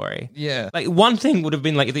versus story. Yeah. Like one thing would have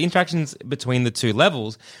been like if the interactions between the two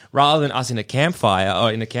levels, rather than us in a campfire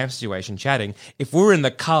or in a camp situation chatting, if we were in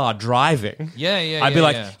the car driving, I'd be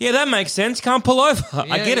like, that makes sense. Can't pull over.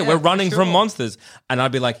 I get it. We're running from monsters, and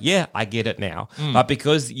I'd be like, I get it now. But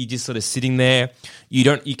because you're just sort of sitting there,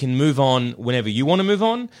 you can move on whenever you want to move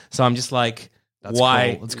on. So I'm just like.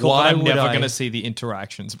 Why? Cool. It's cool. Why I'm would never I- going to see the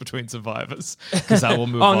interactions between survivors because I will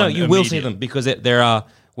move Oh on. no, you will see immediately. them because there are.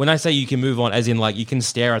 When I say you can move on, as in like you can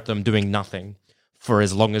stare at them doing nothing for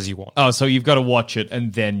as long as you want. Oh, so you've got to watch it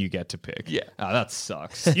and then you get to pick. Yeah. Oh, that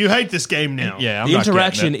sucks. You hate this game now. Yeah, I'm the not getting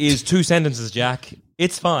interaction it. is 2 sentences, Jack.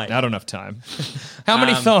 It's fine. I don't have time. How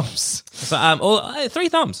many thumbs? So 3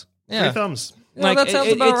 thumbs. Yeah. 3 thumbs. Yeah, that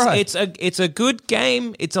sounds about right. It's a good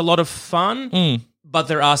game. It's a lot of fun, but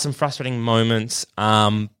there are some frustrating moments.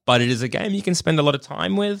 But it is a game you can spend a lot of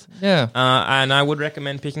time with. Yeah. And I would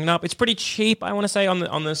recommend picking it up. It's pretty cheap, I want to say, on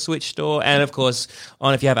the Switch store, and of course,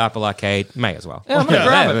 if you have Apple Arcade, may as well. Yeah, I'm going to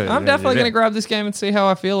grab it. I'm definitely going to grab this game and see how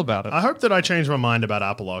I feel about it. I hope that I change my mind about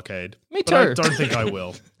Apple Arcade. Me But I too. don't think I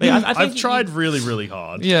will. Yeah, I think I've tried really, really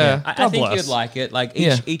hard. Yeah. I God think bless. you'd like it. Like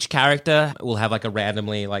each character will have like a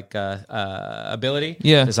randomly like ability.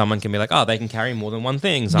 Yeah. So someone can be like, they can carry more than one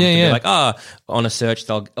thing. Some can be like, on a search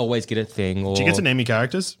they'll always get a thing. Or Do you get to name your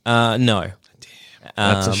characters? No.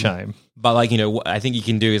 That's a shame. But like what I think you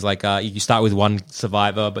can do is like you start with one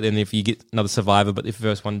survivor, but then if you get another survivor, but if the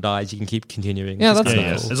first one dies, you can keep continuing. Yeah, It's that's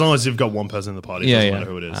kinda nice. cool. As long as you've got one person in the party, it doesn't matter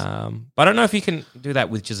who it is. But I don't know if you can do that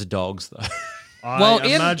with just dogs though. I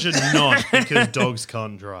imagine not, because dogs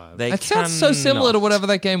can't drive. It sounds so similar to whatever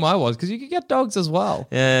that game I was, because you could get dogs as well.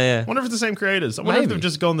 Yeah. I wonder if it's the same creators. I wonder if Maybe. they've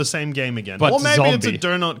just gone the same game again. But or maybe it's a zombie.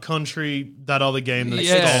 Donut Country, that other game that's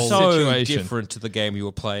Yeah. stole. So situation. different to the game you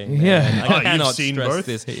were playing. Yeah. man. Oh, I you've cannot seen stress both?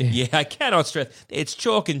 this. Yeah, I cannot stress. It's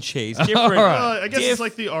chalk and cheese. Different. I guess it's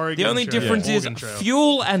like the Oregon The only Trail. difference is Oregon Trail.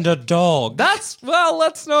 fuel and a dog. Let's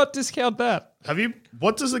not discount that.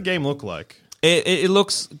 What does the game look like? It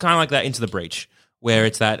looks kind of like that Into the Breach, where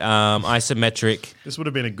it's that isometric. This would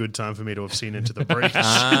have been a good time for me to have seen Into the Breach.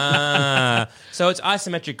 So it's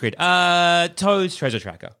isometric grid. Toad's Treasure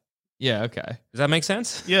Tracker. Yeah, okay. Does that make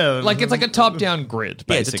sense? Yeah. Like it's like a top-down grid,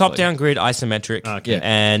 basically. Yeah, it's a top-down grid, isometric, Okay.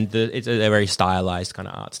 and it's a very stylized kind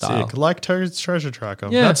of art style. Sick. Like Toad's Treasure Tracker.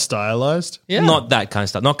 Yeah. That's stylized. Yeah. Not that kind of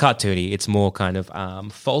stuff. Not cartoony. It's more kind of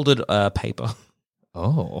folded paper.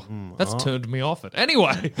 Oh, that's turned me off it.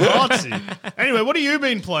 Anyway. Artsy. Anyway, what have you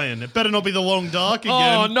been playing? It better not be The Long Dark again.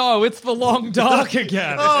 Oh, no, it's The Long Dark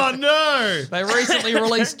again. Oh, no. They recently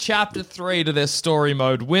released Chapter 3 to their story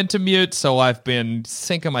mode, Wintermute, so I've been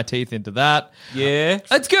sinking my teeth into that. Yeah.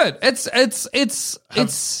 It's good.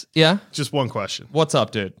 It's yeah. Just one question. What's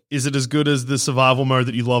up, dude? Is it as good as the survival mode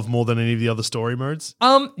that you love more than any of the other story modes?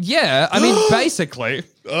 Yeah, I mean, basically.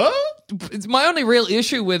 My only real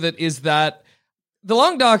issue with it is that The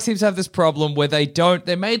Long Dark seems to have this problem where they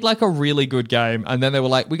made like a really good game and then they were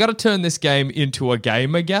like, we got to turn this game into a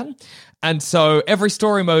game again. And so every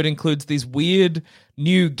story mode includes these weird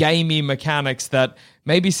new gamey mechanics that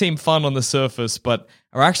maybe seem fun on the surface, but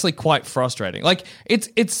are actually quite frustrating. Like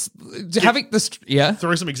it's having this. Yeah,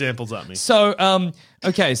 throw some examples at me. So,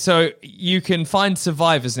 okay, so you can find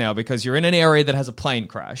survivors now because you're in an area that has a plane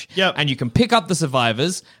crash. Yep. And you can pick up the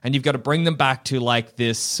survivors and you've got to bring them back to like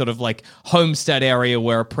this sort of like homestead area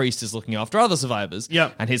where a priest is looking after other survivors.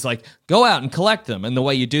 Yep. And he's like, go out and collect them. And the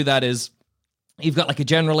way you do that is you've got like a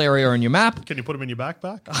general area on your map. Can you put them in your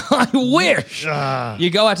backpack? I wish. You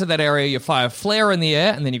go out to that area, you fire a flare in the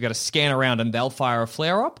air, and then you've got to scan around and they'll fire a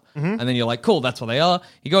flare up. And then you're like, cool, that's where they are.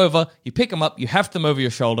 You go over, you pick them up, you heft them over your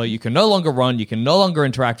shoulder. You can no longer run, you can no longer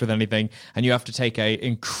interact with anything, and you have to take a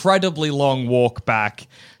incredibly long walk back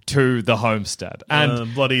to the homestead.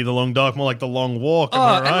 And bloody the long dark, more like the long walk. Am I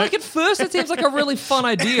right? And like at first it seems like a really fun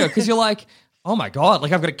idea because you're like, oh my God,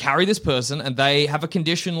 like I've got to carry this person and they have a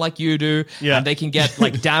condition like you do and they can get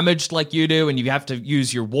like damaged like you do and you have to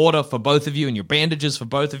use your water for both of you and your bandages for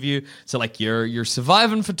both of you. So like you're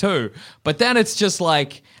surviving for two. But then it's just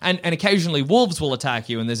like, and occasionally wolves will attack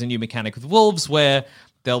you and there's a new mechanic with wolves where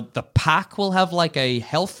the pack will have like a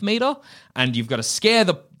health meter and you've got to scare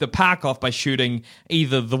the pack off by shooting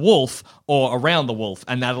either the wolf or around the wolf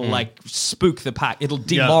and that'll like spook the pack. It'll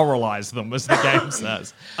demoralize them as the game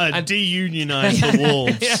says. And deunionize the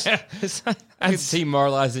wolves. And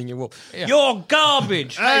demoralizing your wolf. Yeah. You're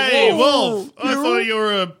garbage. Hey, wolf. I thought you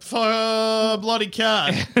were a bloody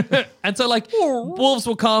cat. And so like wolves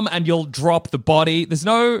will come and you'll drop the body. There's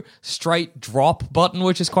no straight drop button,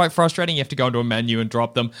 which is quite frustrating. You have to go into a menu and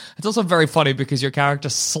drop them. It's also very funny because your character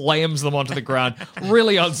slams them onto the ground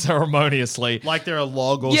really unceremoniously. Like they're a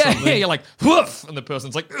log or something. Yeah, you're like, woof, and the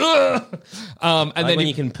person's like, ugh. And like then when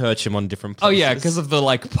you can perch them on different places. Oh yeah, because of the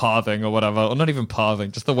like pathing or whatever, or not even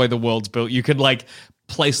pathing, just the way the world's built. You can like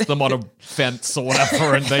place them on a fence or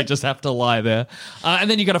whatever, and they just have to lie there.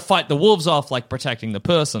 And then you got to fight the wolves off, like protecting the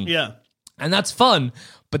person. Yeah, and that's fun.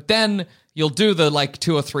 But then you'll do the like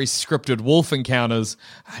 2 or 3 scripted wolf encounters,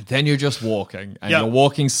 and then you're just walking, and you're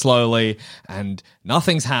walking slowly, and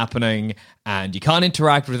nothing's happening, and you can't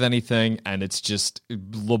interact with anything, and it's just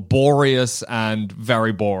laborious and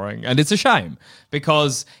very boring. And it's a shame,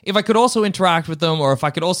 because if I could also interact with them, or if I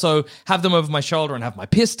could also have them over my shoulder and have my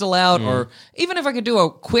pistol out, or even if I could do a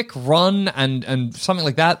quick run and something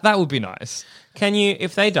like that, that would be nice. Can you,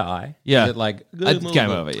 if they die, is it like game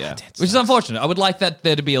over, yeah. Which is unfortunate. I would like that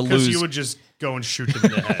there to be a lose. Because you would just go and shoot them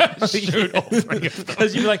in the head. Shoot all 3 of them.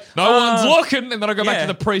 Because you'd be like, no one's looking, and then I'll go back to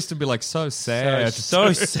the priest and be like, so sad.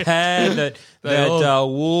 So sad that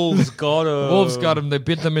wolves got him. Wolves got him. They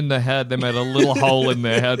bit them in the head. They made a little hole in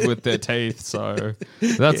their head with their teeth. So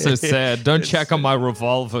that's so sad. Don't check on my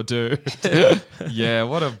revolver, dude. Yeah,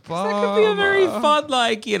 what a bummer. That could be a very fun,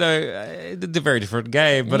 like, you know, it's a very different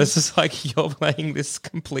game, but it's just like you're playing this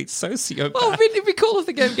complete sociopath. Well, it'd be cool if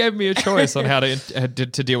the game gave me a choice on how to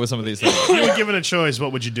deal with some of these things. If you were given a choice,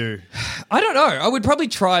 what would you do? I don't know. I would probably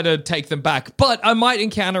try to take them back, but I might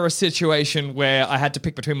encounter a situation where I had to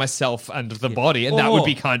pick between myself and the body, and that would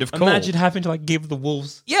be kind of cool. Imagine having to like give the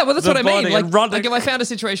wolves. Yeah, well, that's what I mean. Like if I found a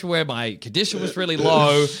situation where my condition was really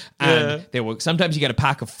low, and there were sometimes you get a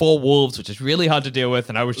pack of 4 wolves, which is really hard to deal with,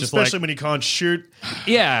 and I was just especially when you can't shoot.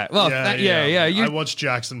 Yeah, well, yeah. I watched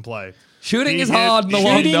Jackson play. Shooting is hard in the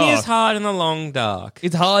long dark. Shooting is hard in the long dark.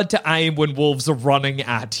 It's hard to aim when wolves are running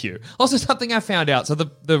at you. Also, something I found out. So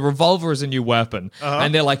the revolver is a new weapon.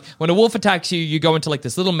 And they're like, when a wolf attacks you, you go into like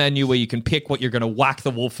this little menu where you can pick what you're going to whack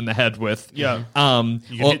the wolf in the head with. Yeah. You can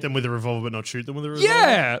hit them with a revolver but not shoot them with a revolver.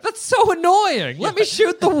 Yeah, that's so annoying. Let me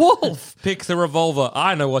shoot the wolf. Pick the revolver.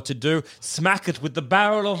 I know what to do. Smack it with the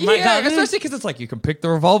barrel of my gun. Yeah, especially because it's like, you can pick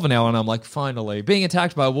the revolver now. And I'm like, finally, being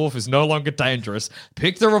attacked by a wolf is no longer dangerous.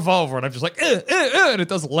 Pick the revolver. And I'm just like, and it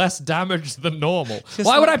does less damage than normal.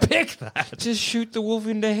 Why would I pick that? Just shoot the wolf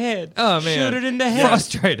in the head. Oh, man. Shoot it in the head.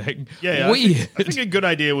 Frustrating. Yeah. Weird. I think a good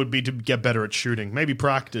idea would be to get better at shooting. Maybe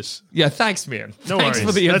practice. Yeah, thanks, man. No thanks worries.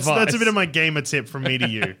 for the advice. That's a bit of my gamer tip from me to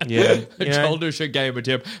you. Yeah. Joel Dusha gamer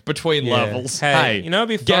tip between levels. Hey, you know, it'd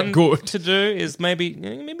be fun good. to do is maybe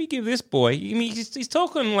give this boy. I mean, he's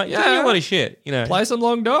talking like talking a lot of shit. You know, play some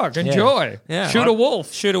Long Dark. Enjoy. Yeah. Shoot a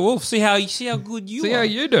wolf. Shoot a wolf. See how good you are. See how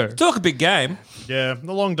you do. Talk a big game. Yeah,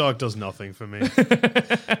 the long dark does nothing for me.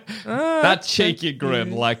 That cheeky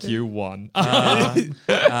grin like you won. Once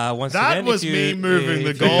that again, was me moving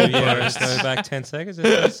the goalpost. Go back 10 seconds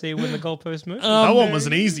and see when the goalpost moves. That one was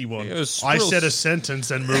an easy one. I said a sentence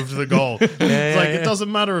and moved the goal. It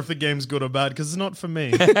doesn't matter if the game's good or bad because it's not for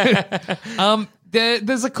me.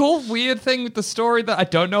 There's a cool, weird thing with the story that I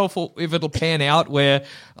don't know if it'll pan out where,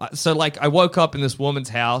 I woke up in this woman's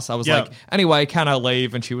house. I was like, anyway, can I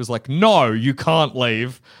leave? And she was like, no, you can't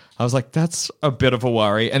leave. I was like, that's a bit of a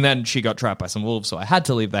worry. And then she got trapped by some wolves, so I had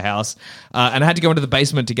to leave the house. And I had to go into the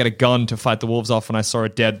basement to get a gun to fight the wolves off, and I saw a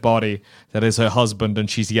dead body that is her husband, and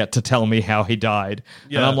she's yet to tell me how he died.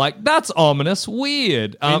 Yeah. And I'm like, that's ominous,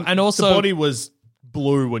 weird. And also... The body was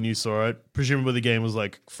blue when you saw it. Presumably the game was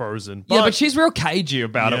like frozen. But she's real cagey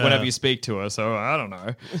about it whenever you speak to her, so I don't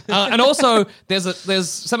know. And also, there's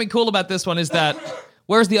something cool about this one is that...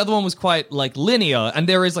 Whereas the other one was quite like linear, and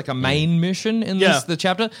there is like a main mission in the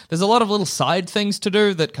chapter. There's a lot of little side things to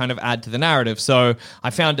do that kind of add to the narrative. So I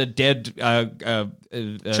found a dead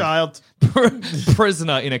child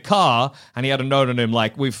prisoner in a car, and he had a note on him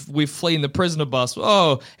like, "We've fleeing the prisoner bus.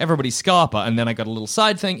 Oh, everybody's Scarpa." And then I got a little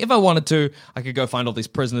side thing. If I wanted to, I could go find all these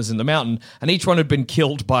prisoners in the mountain, and each one had been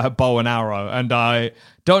killed by a bow and arrow. And I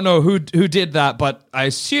don't know who did that, but I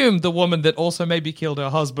assume the woman that also maybe killed her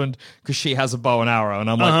husband because she has a bow and arrow. And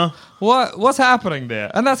I'm like, what's happening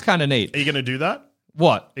there? And that's kind of neat. Are you going to do that?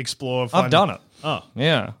 What? Explore? I've done it. Oh.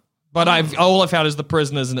 Yeah. But all I found is the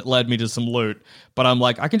prisoners, and it led me to some loot. But I'm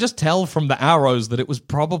like, I can just tell from the arrows that it was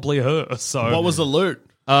probably her. So what was the loot?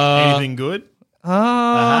 Anything good? A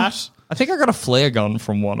hat? I think I got a flare gun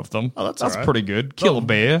from one of them. Oh, that's pretty good. Kill a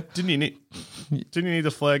bear. Didn't you need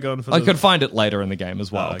the flare gun for I could find it later in the game as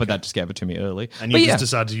well, but that just gave it to me early. And you just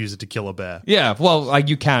decided to use it to kill a bear. Yeah, well,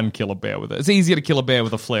 you can kill a bear with it. It's easier to kill a bear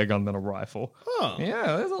with a flare gun than a rifle. Oh.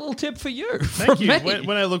 Yeah, there's a little tip for you. Thank you.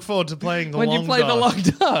 When I look forward to playing the When Long you play Dark. the Long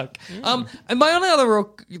Dark. And my only other,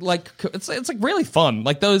 it's like really fun.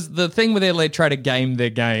 Like the thing where they try to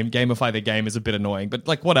gamify their game is a bit annoying, but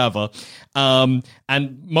like whatever. And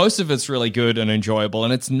most of it's really good and enjoyable,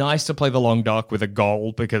 and it's nice to play the Long Dark with a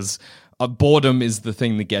goal because boredom is the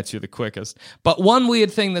thing that gets you the quickest. But one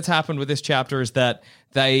weird thing that's happened with this chapter is that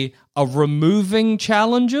they are removing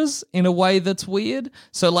challenges in a way that's weird.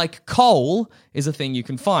 So like coal is a thing you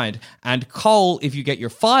can find, and coal, if you get your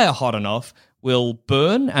fire hot enough, will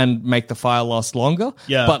burn and make the fire last longer.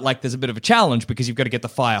 Yeah. But like there's a bit of a challenge because you've got to get the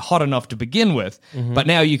fire hot enough to begin with. But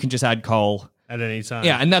now you can just add coal at any time.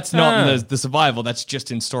 Yeah, and that's not in the survival. That's just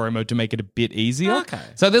in story mode to make it a bit easier. Okay.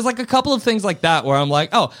 So there's like a couple of things like that where I'm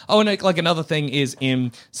like, and like another thing is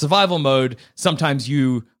in survival mode, sometimes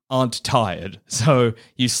you aren't tired. So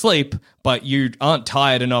you sleep, but you aren't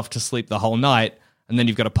tired enough to sleep the whole night, and then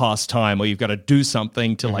you've got to pass time or you've got to do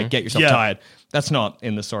something to like get yourself tired. That's not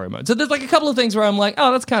in the story mode. So there's like a couple of things where I'm like,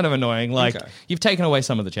 that's kind of annoying. Like you've taken away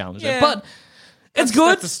some of the challenges. Yeah. But it's good.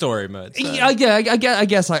 That's the story mode. So. I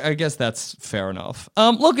guess that's fair enough.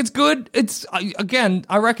 Look, it's good. It's again,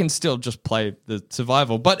 I reckon still just play the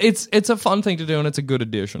survival, but it's a fun thing to do and it's a good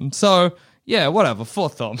addition. So yeah, whatever. 4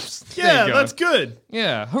 thumbs. Yeah, that's good.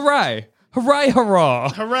 Yeah, hooray. Hooray, hurrah.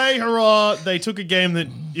 Hooray, hurrah. They took a game that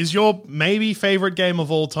is your maybe favorite game of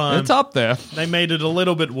all time. It's up there. They made it a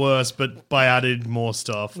little bit worse, but by adding more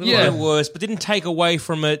stuff. A little bit worse, but didn't take away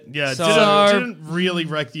from it. Yeah, So- didn't really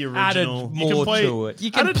wreck the original. Added more to it.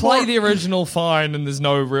 You can added play more- the original fine and there's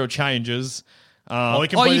no real changes. you can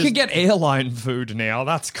play you this- can get airline food now.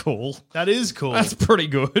 That's cool. That is cool. That's pretty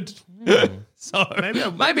good. So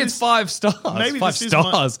maybe it's 5 stars. maybe 5 this is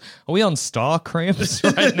stars. Are we on star cramps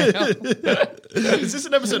right now? Is this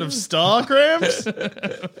an episode of Star Cramps?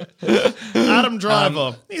 Adam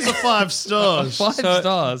Driver. He's a 5 stars. 5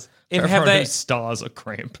 stars. Have they stars are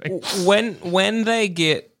cramping? When they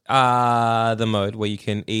get the mode where you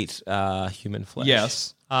can eat human flesh?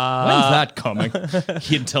 Yes. When's that coming?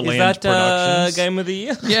 Hinterland Is that Productions. Game of the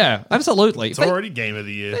Year? Yeah, absolutely. It's already Game of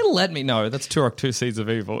the Year. They let me know. That's Turok 2 Seeds of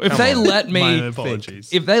Evil. If Come they on. let me, My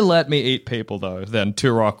apologies. If they let me eat people, though, then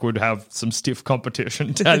Turok would have some stiff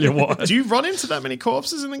competition. Tell you what. Do you run into that many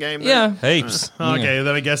corpses in the game? Yeah, heaps. Okay,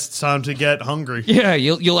 then I guess it's time to get hungry. Yeah,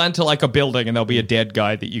 you'll enter like a building and there'll be a dead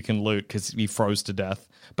guy that you can loot because he froze to death.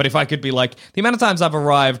 But if I could be like, the amount of times I've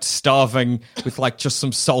arrived starving with like just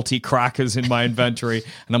some salty crackers in my inventory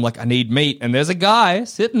and I'm like, I need meat. And there's a guy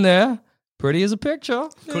sitting there, pretty as a picture.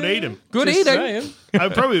 Could eat him. Good Just eating. saying. I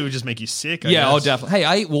probably would just make you sick. I Yeah, guess. definitely. Hey,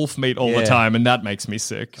 I eat wolf meat all the Yeah. time and that makes me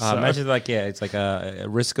sick. So. Imagine it's like a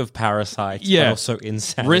risk of parasites, Yeah. but also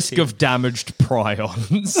insanity. Risk of damaged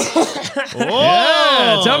prions. Oh!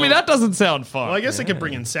 Yeah, tell me that doesn't sound fun. Well, I guess they could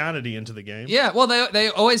bring insanity into the game. Yeah, well, they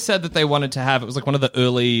always said that they wanted to have, it was like one of the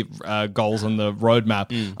early goals on the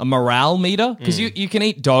roadmap, a morale meter. Because you can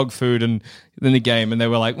eat dog food in the game, and they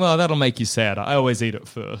were like, well, that'll make you sad. I always eat it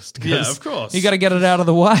first. 'cause Yeah, of course. You got to get it out of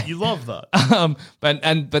the way. You love that. But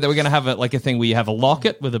they were going to have a thing where you have a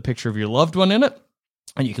locket with a picture of your loved one in it.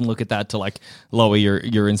 And you can look at that to like lower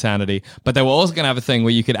your insanity. But they were also going to have a thing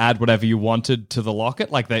where you could add whatever you wanted to the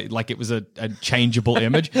locket, like it was a changeable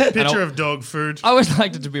image. Picture of dog food. I always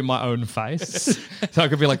liked it to be my own face, so I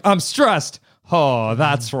could be like, I'm stressed. Oh,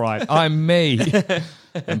 that's right. I'm me.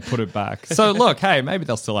 And put it back. So look, hey, maybe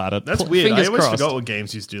they'll still add it. That's weird. Fingers I always crossed. forgot what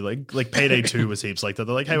games used to do. Like Payday 2 was heaps like that.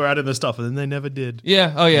 They're like, hey, we're adding this stuff, and then they never did.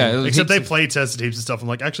 Yeah. Oh, yeah. Except they play tested heaps of stuff. I'm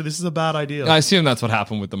like, actually, this is a bad idea. I assume that's what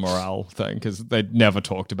happened with the morale thing because they never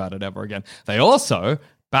talked about it ever again. They also,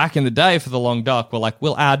 back in the day for the Long Dark, were like,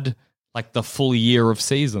 we'll add like the full year of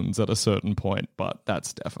seasons at a certain point, but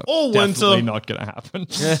that's definitely not going to happen.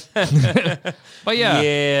 But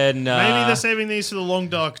yeah. No. Maybe they're saving these for the Long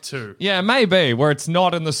Dark too. Yeah, maybe, where it's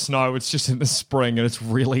not in the snow, it's just in the spring and it's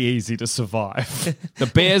really easy to survive. The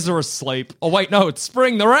bears are asleep. Oh, wait, no, it's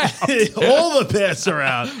spring, they're out. All the bears are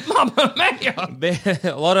out. Mamma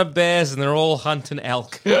mia! A lot of bears, and they're all hunting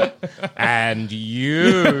elk. And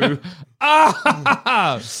you...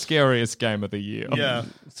 Scariest game of the year. Yeah.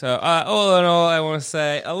 So, all in all, I want to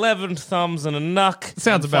say 11 thumbs and a knuck.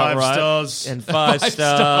 Sounds about 5 right. stars. And 5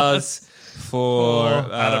 stars for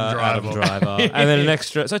Adam Driver. And then an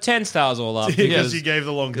extra, so 10 stars all up. Because you gave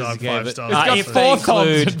the Long Dark 5 stars. It's got 4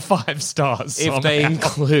 thumbs and 5 stars. If they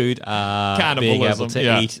include being able Cannibalism,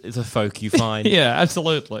 to eat the folk you find. Yeah,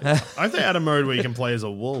 absolutely. I think they had a mode where you can play as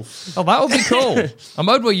a wolf. Oh, that would be cool. A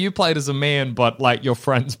mode where you played as a man, but like your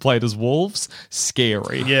friends played as wolves.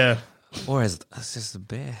 Scary. Yeah. Or as just a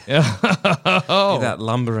bear. Oh. That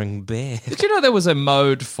lumbering bear. Did you know there was a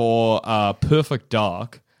mode for Perfect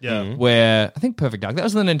Dark? Yeah. Where I think Perfect Dark, that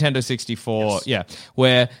was the Nintendo 64. Yes. Yeah.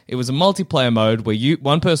 Where it was a multiplayer mode where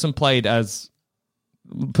one person played as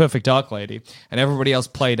Perfect Dark Lady and everybody else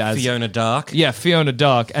played as Fiona Dark. Yeah, Fiona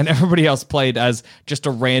Dark, and everybody else played as just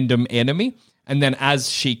a random enemy. And then as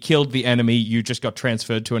she killed the enemy, you just got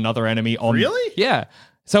transferred to another enemy on. Really? Yeah.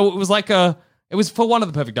 So it was like it was for one of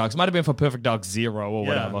the Perfect Darks. It might have been for Perfect Dark 0 or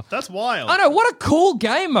whatever. That's wild. I know, what a cool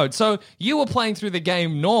game mode. So you were playing through the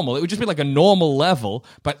game normal. It would just be like a normal level,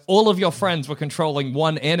 but all of your friends were controlling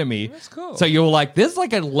one enemy. That's cool. So you were like, there's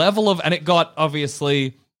like a level of, and it got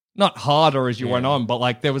obviously not harder as you went on, but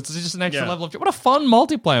like there was just an extra level of, what a fun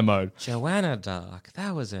multiplayer mode. Joanna Dark,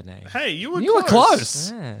 that was her name. Hey, you were You close. were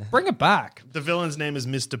close. Yeah. Bring it back. The villain's name is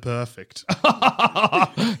Mr. Perfect.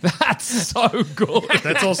 That's so good.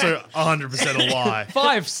 That's also 100% a lie.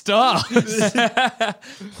 5 stars.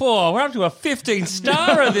 Whoa, we're up to a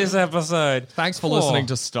 15-star of this episode. Thanks for listening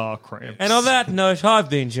to Star Cramps. And on that note, I've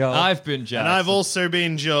been Joel. I've been Jack. And I've also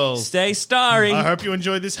been Joel. Stay starring. I hope you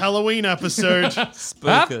enjoyed this Halloween episode.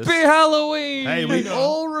 Happy Halloween. Hey, we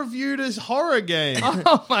all reviewed a horror game.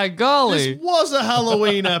 Oh my golly. This was a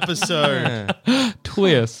Halloween episode.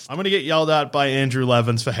 Twist. I'm going to get yelled at by Andrew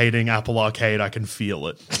Levins for hating Apple Arcade. I can feel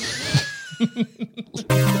it.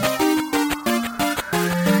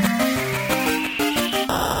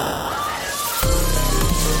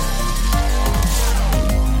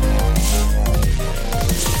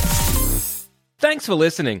 Thanks for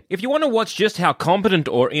listening. If you want to watch just how competent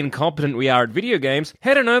or incompetent we are at video games,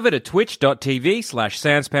 head on over to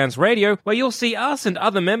twitch.tv/SansPantsRadio, where you'll see us and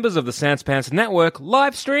other members of the Sanspants Network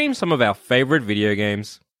live stream some of our favorite video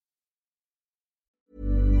games.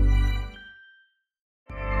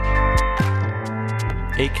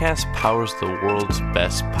 Acast powers the world's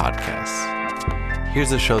best podcasts.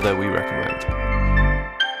 Here's a show that we recommend.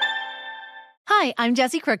 Hi, I'm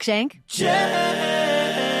Jessie Cruikshank.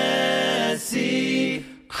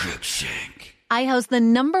 I host the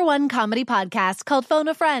 #1 comedy podcast called Phone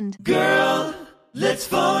a Friend. Girl, let's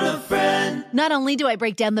phone a friend. Not only do I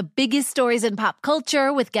break down the biggest stories in pop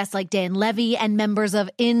culture with guests like Dan Levy and members of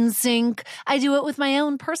NSYNC, I do it with my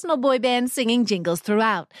own personal boy band singing jingles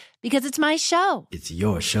throughout. Because it's my show. It's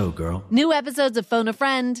your show, girl. New episodes of Phone a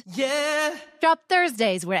Friend. Yeah. Drop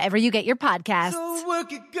Thursdays wherever you get your podcasts. So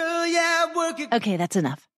work it, girl, yeah, work it. Okay, that's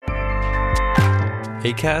enough.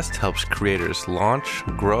 Acast helps creators launch,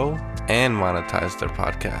 grow, and monetize their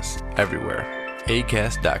podcasts everywhere.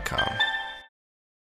 Acast.com.